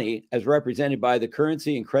against the money as represented by the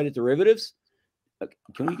currency and credit derivatives?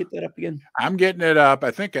 Can we get that up again? I'm getting it up.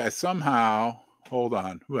 I think I somehow, hold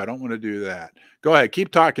on. Ooh, I don't want to do that. Go ahead.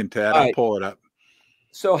 Keep talking, Ted. I'll pull it up.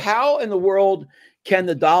 So how in the world can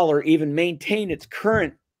the dollar even maintain its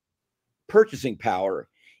current purchasing power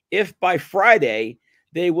if by Friday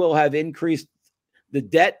they will have increased the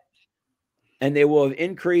debt and they will have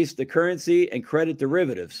increased the currency and credit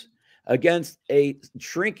derivatives against a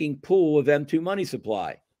shrinking pool of M2 money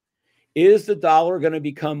supply? Is the dollar going to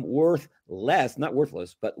become worth less, not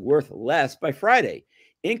worthless, but worth less by Friday?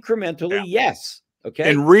 Incrementally, yes.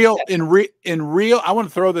 Okay. In real, I want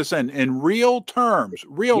to throw this in real terms,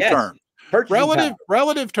 terms,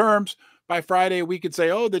 relative terms. By Friday, we could say,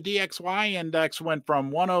 oh, the DXY index went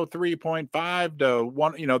from 103.5 to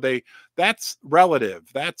 1. That's relative.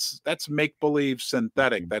 That's make-believe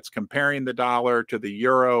synthetic. That's comparing the dollar to the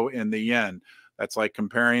euro and the yen. That's like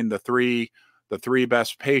comparing the three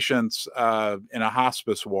best patients in a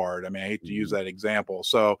hospice ward. I mean, I hate to use that example.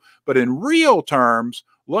 So, but in real terms,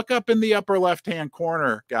 look up in the upper left-hand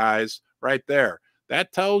corner, guys, right there.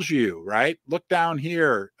 That tells you, right? Look down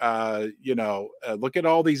here, look at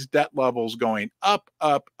all these debt levels going up,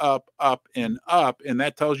 up, up, up, and up. And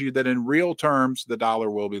that tells you that in real terms, the dollar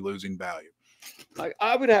will be losing value.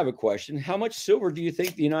 I would have a question. How much silver do you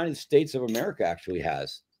think the United States of America actually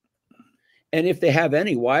has? And if they have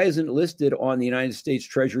any, why isn't it listed on the United States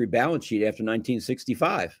Treasury balance sheet after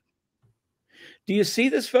 1965? Do you see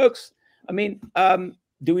this, folks? I mean,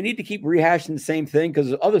 do we need to keep rehashing the same thing? Because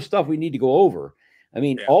there's other stuff we need to go over. I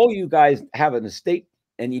mean, all you guys have an estate,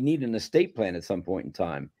 and you need an estate plan at some point in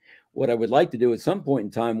time. What I would like to do at some point in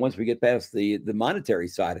time, once we get past the monetary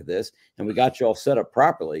side of this, and we got you all set up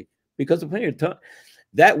properly, because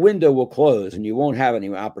that window will close, and you won't have any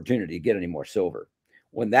opportunity to get any more silver.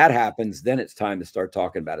 When that happens, then it's time to start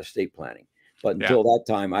talking about estate planning. But until that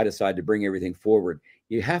time, I decided to bring everything forward.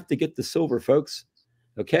 You have to get the silver, folks.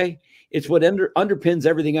 Okay? It's what underpins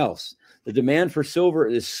everything else. The demand for silver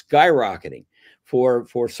is skyrocketing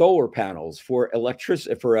for solar panels, for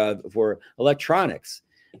electricity, for electronics,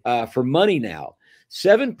 for money now.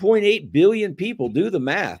 7.8 billion people, do the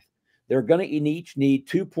math. They're going to each need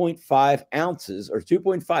 2.5 ounces or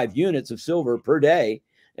 2.5 units of silver per day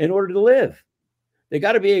in order to live. They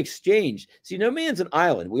got to be exchanged. See, no man's an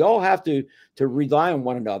island. We all have to rely on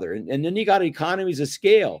one another. And then you got economies of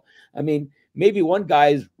scale. I mean, maybe one guy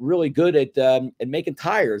is really good at making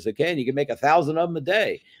tires, okay? And you can make 1,000 of them a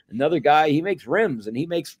day. Another guy, he makes rims, and he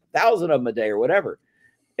makes 1,000 of them a day or whatever.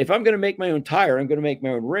 If I'm going to make my own tire, I'm going to make my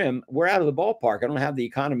own rim, we're out of the ballpark. I don't have the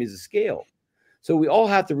economies of scale. So we all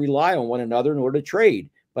have to rely on one another in order to trade.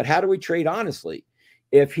 But how do we trade honestly?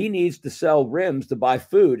 If he needs to sell rims to buy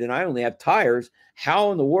food and I only have tires,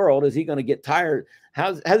 how in the world is he going to get tires?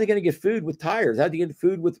 How's he going to get food with tires? How's he get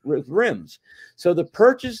food with rims? So the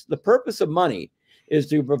purpose of money is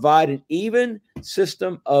to provide an even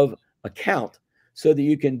system of account so that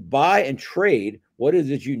you can buy and trade what it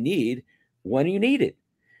is you need when you need it.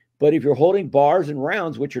 But if you're holding bars and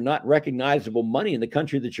rounds, which are not recognizable money in the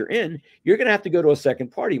country that you're in, you're going to have to go to a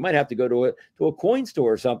second party. You might have to go to a coin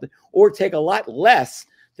store or something, or take a lot less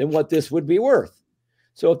than what this would be worth.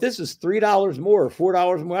 So if this is $3 more or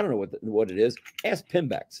 $4 more, I don't know what it is, ask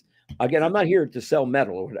Pimbex. Again, I'm not here to sell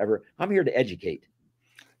metal or whatever. I'm here to educate.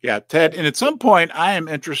 Yeah, Ted. And at some point, I am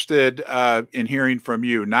interested in hearing from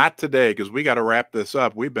you. Not today, because we got to wrap this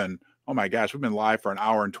up. We've been live for an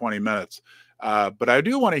hour and 20 minutes. But I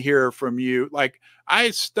do want to hear from you. Like,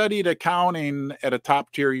 I studied accounting at a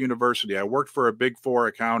top tier university. I worked for a Big Four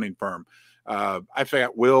accounting firm. I've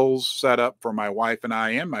got wills set up for my wife and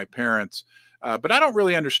I and my parents. But I don't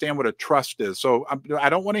really understand what a trust is. So I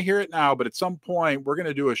don't want to hear it now, but at some point we're going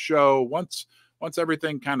to do a show once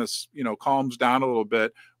everything kind of, calms down a little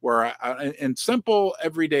bit, where in simple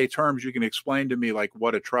everyday terms, you can explain to me like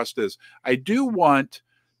what a trust is. I do want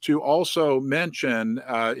to also mention,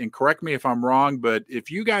 and correct me if I'm wrong, but if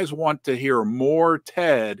you guys want to hear more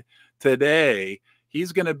Ted today,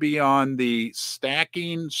 he's going to be on the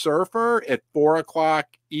Stacking Surfer at 4 o'clock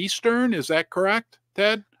Eastern. Is that correct,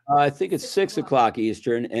 Ted? I think it's 6 o'clock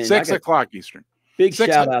Eastern. And 6 o'clock Eastern. Big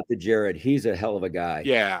shout out to Jared. He's a hell of a guy.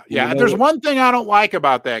 Yeah. Yeah. There's one thing I don't like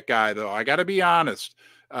about that guy, though. I got to be honest.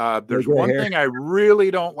 There's one thing I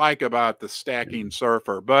really don't like about the Stacking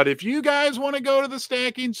Surfer. But if you guys want to go to the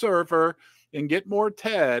Stacking Surfer and get more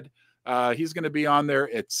Ted, he's going to be on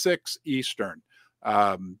there at 6 Eastern.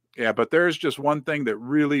 Yeah, but there's just one thing that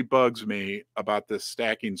really bugs me about this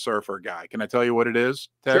Stacking Surfer guy. Can I tell you what it is,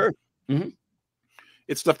 Ted? Sure. Mm-hmm.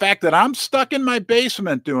 It's the fact that I'm stuck in my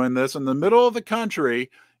basement doing this in the middle of the country,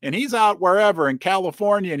 and he's out wherever in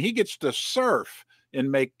California, and he gets to surf and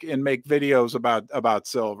make videos about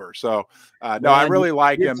silver. So no, Ron, I really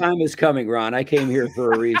like him. Your time is coming, Ron. I came here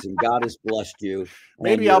for a reason. God has blessed you.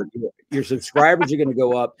 Maybe your subscribers are going to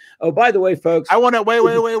go up. Oh, by the way, folks, I want to wait.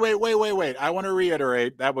 I want to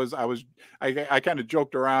reiterate I kind of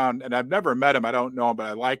joked around, and I've never met him. I don't know him, but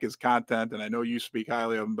I like his content, and I know you speak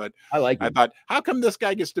highly of him. But I thought, how come this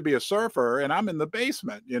guy gets to be a surfer and I'm in the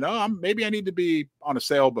basement? You know, maybe I need to be on a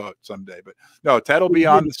sailboat someday. But no, Ted will be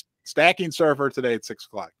on the Stacking Surfer today at 6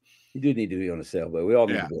 o'clock. You do need to be on a sailboat. We all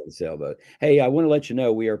need to be on a sailboat. Hey, I want to let you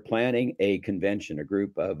know we are planning a convention. A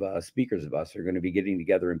group of speakers of us are going to be getting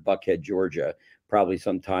together in Buckhead, Georgia, probably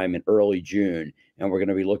sometime in early June, and we're going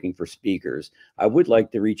to be looking for speakers. I would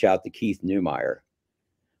like to reach out to Keith Neumeyer.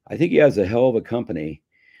 I think he has a hell of a company.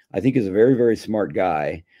 I think he's a very, very smart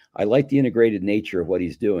guy. I like the integrated nature of what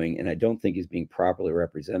he's doing, and I don't think he's being properly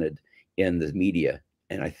represented in the media.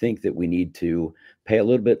 And I think that we need to pay a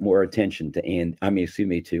little bit more attention to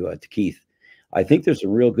to Keith. I think there's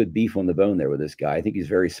some real good beef on the bone there with this guy. I think he's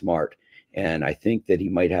very smart, and I think that he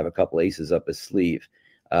might have a couple aces up his sleeve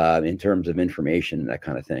in terms of information and that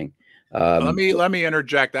kind of thing. Let me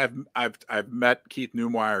interject. I've met Keith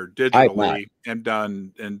Neumeyer digitally and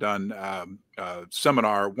done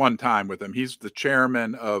seminar one time with him. He's the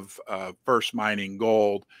chairman of First Mining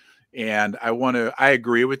Gold. And I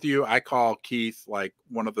agree with you. I call Keith like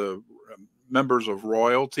one of the members of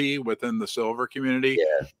royalty within the silver community.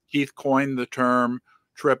 Yeah. Keith coined the term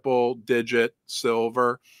triple digit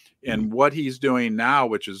silver. And what he's doing now,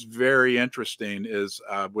 which is very interesting, is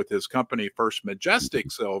with his company, First Majestic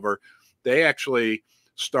Silver, they actually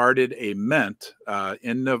started a mint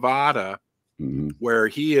in Nevada where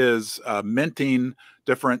he is minting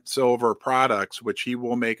different silver products, which he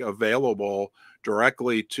will make available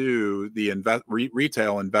directly to the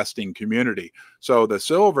retail investing community. So the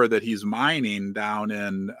silver that he's mining down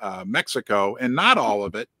in Mexico, and not all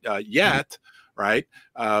of it yet, right?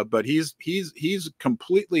 But he's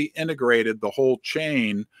completely integrated the whole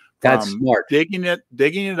chain from digging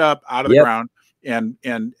it up out of the ground. And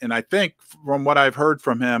I think from what I've heard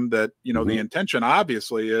from him that, the intention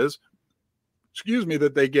obviously is,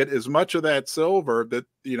 that they get as much of that silver that,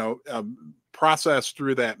 processed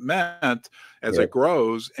through that mint as it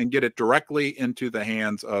grows and get it directly into the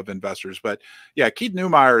hands of investors. But yeah, Keith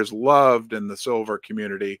Neumeyer is loved in the silver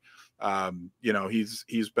community.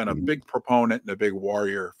 He's been a big proponent and a big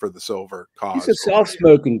warrior for the silver cause. He's a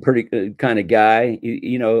soft-spoken, pretty kind of guy.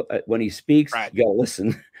 When he speaks, you gotta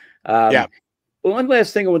listen. Well, one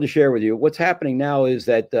last thing I want to share with you. What's happening now is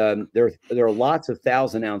that there are lots of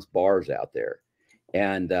 1,000-ounce bars out there,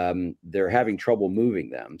 and they're having trouble moving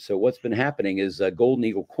them. So what's been happening is Golden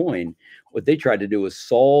Eagle Coin, what they tried to do is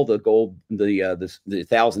saw the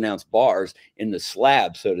 1,000-ounce bars in the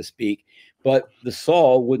slab, so to speak, but the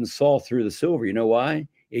saw wouldn't saw through the silver. You know why?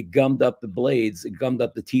 It gummed up the blades, it gummed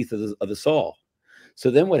up the teeth of the saw. So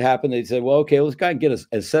then what happened, they said, well, okay, let's go and get a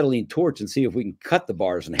acetylene torch and see if we can cut the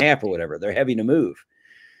bars in half or whatever. They're heavy to move.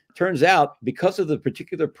 Turns out, because of the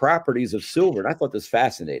particular properties of silver, and I thought this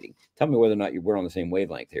fascinating, tell me whether or not we're on the same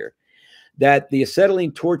wavelength here, that the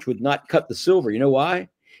acetylene torch would not cut the silver. You know why?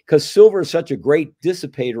 Because silver is such a great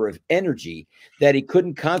dissipator of energy that it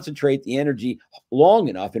couldn't concentrate the energy long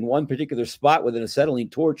enough in one particular spot with an acetylene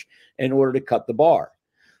torch in order to cut the bar.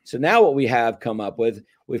 So now what we have come up with,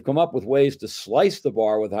 we've come up with ways to slice the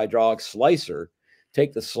bar with a hydraulic slicer,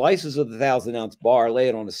 take the slices of the 1,000-ounce bar, lay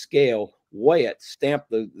it on a scale, weigh it, stamp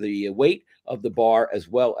the weight of the bar as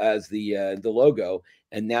well as the logo,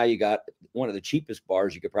 and now you got one of the cheapest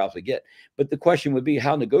bars you could probably get. But the question would be,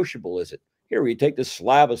 how negotiable is it? Here, we take this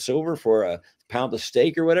slab of silver for a pound of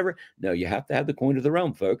steak or whatever. No, you have to have the coin of the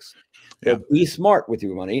realm, folks. Yeah. So be smart with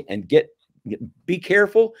your money and be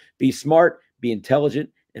careful, be smart, be intelligent,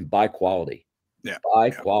 and buy quality. Yeah. Buy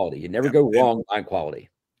quality. You never go wrong buying quality.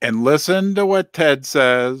 And listen to what Ted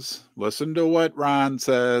says. Listen to what Ron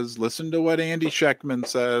says. Listen to what Andy Scheckman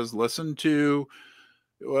says. Listen to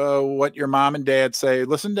what your mom and dad say.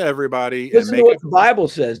 Listen to everybody. Listen and to make what the Bible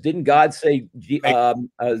says. Didn't God say,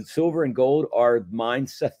 Make- silver and gold are mine,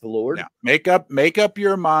 saith the Lord? Yeah, make up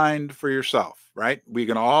your mind for yourself, right? We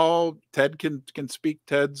can all, Ted can speak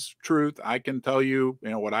Ted's truth. I can tell you,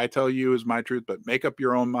 what I tell you is my truth, but make up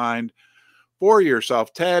your own mind for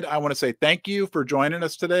yourself. Ted, I want to say thank you for joining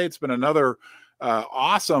us today. It's been another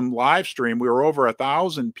awesome live stream. We were over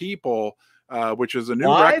 1,000 people, which is a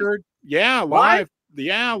new record. Yeah, live.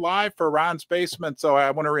 Yeah, live for Ron's Basement. So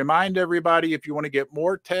I want to remind everybody, if you want to get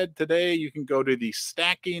more Ted today, you can go to the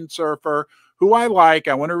Stacking Surfer, who I like.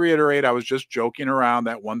 I want to reiterate, I was just joking around.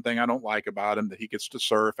 That one thing I don't like about him, that he gets to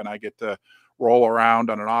surf and I get to roll around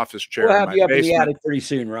on an office chair. We'll in have my you up basement. in the attic pretty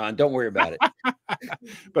soon, Ron. Don't worry about it.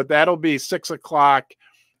 But that'll be 6 o'clock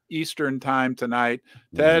Eastern time tonight.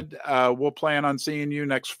 Ted, we'll plan on seeing you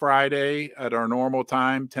next Friday at our normal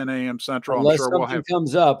time, 10 a.m. Central. Unless I'm sure something we'll have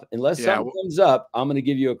comes up. Unless something comes up, I'm going to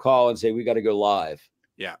give you a call and say we got to go live.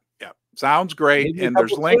 Yeah. Sounds great. And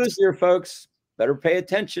there's links here, folks. Better pay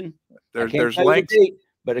attention. There's links.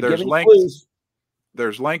 There's links.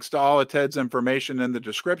 There's links to all of Ted's information in the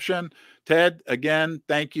description. Ted, again,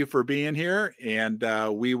 thank you for being here, and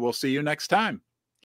we will see you next time.